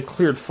places they've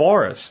cleared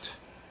forest,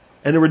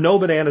 and there were no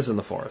bananas in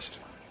the forest,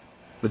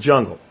 the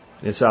jungle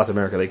in South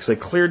America. They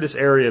cleared this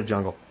area of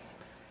jungle,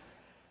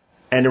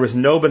 and there was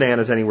no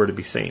bananas anywhere to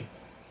be seen.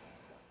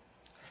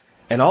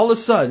 And all of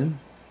a sudden,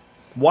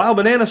 wild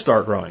bananas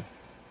start growing.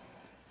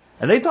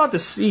 And they thought the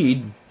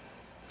seed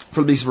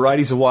from these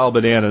varieties of wild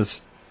bananas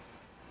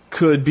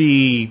could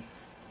be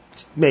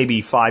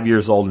maybe 5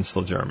 years old and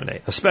still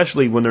germinate,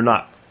 especially when they're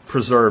not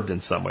preserved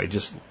in some way,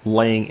 just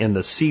laying in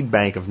the seed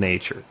bank of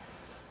nature.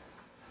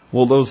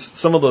 Well,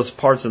 some of those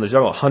parts in the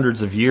jungle,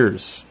 hundreds of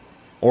years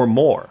or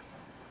more,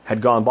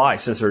 had gone by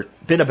since there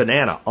had been a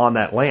banana on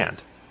that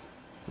land.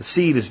 The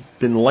seed has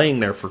been laying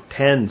there for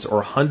tens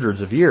or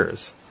hundreds of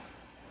years,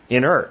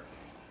 inert.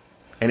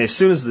 And as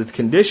soon as the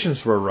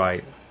conditions were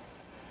right,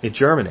 it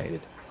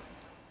germinated.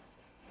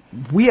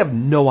 We have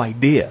no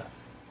idea,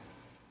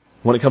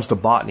 when it comes to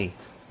botany,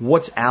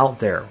 what's out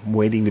there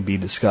waiting to be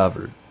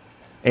discovered.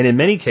 And in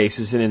many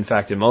cases, and in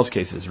fact in most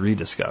cases,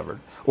 rediscovered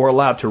or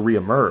allowed to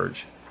reemerge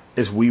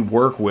as we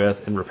work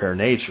with and repair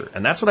nature.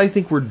 And that's what I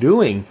think we're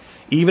doing,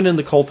 even in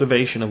the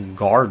cultivation of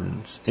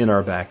gardens in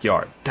our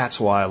backyard. That's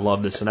why I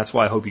love this, and that's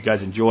why I hope you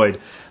guys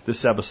enjoyed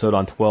this episode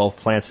on 12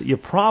 plants that you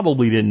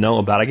probably didn't know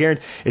about. I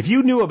guarantee, if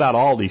you knew about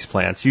all these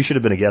plants, you should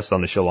have been a guest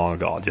on the show long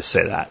ago. I'll just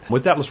say that.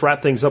 With that, let's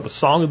wrap things up with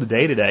Song of the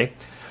Day today.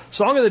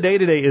 Song of the Day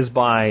today is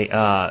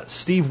by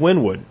Steve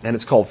Winwood, and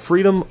it's called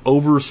Freedom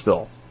Over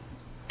Spill.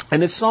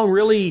 And this song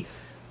really,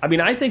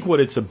 I think what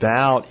it's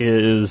about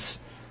is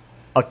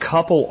a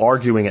couple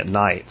arguing at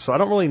night. So I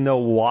don't really know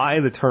why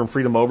the term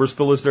freedom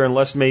overspill is there,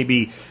 unless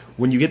maybe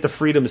when you get the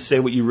freedom to say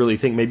what you really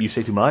think, maybe you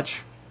say too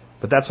much.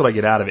 But that's what I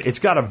get out of it. It's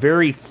got a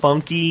very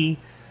funky,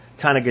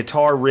 kind of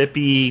guitar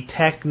rippy,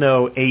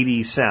 techno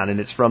 80s sound, and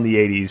it's from the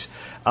 80s.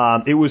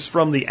 It was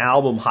from the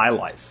album High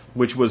Life,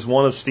 which was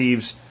one of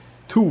Steve's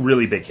two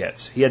really big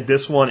hits. He had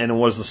this one, and it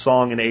was the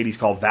song in the 80s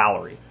called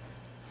Valerie.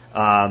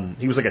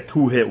 He was like a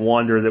two-hit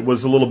wonder that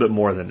was a little bit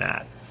more than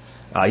that.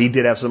 He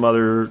did have some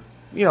other,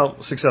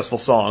 successful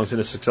songs in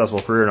his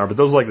successful career now, but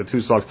those are like the two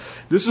songs.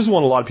 This is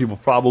one a lot of people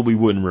probably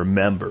wouldn't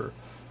remember.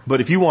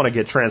 But if you want to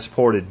get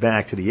transported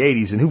back to the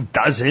 80s, and who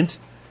doesn't,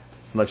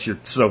 unless you're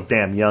so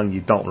damn young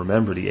you don't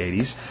remember the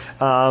 80s,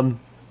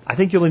 I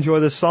think you'll enjoy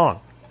this song.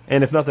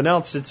 And if nothing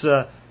else, it's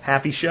a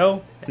happy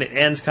show, and it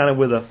ends kind of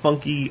with a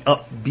funky,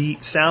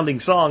 upbeat sounding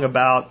song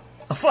about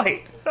a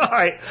fight. All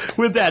right,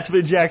 with that, it's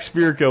been Jack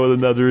Spirko with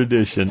another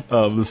edition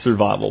of the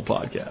Survival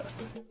Podcast.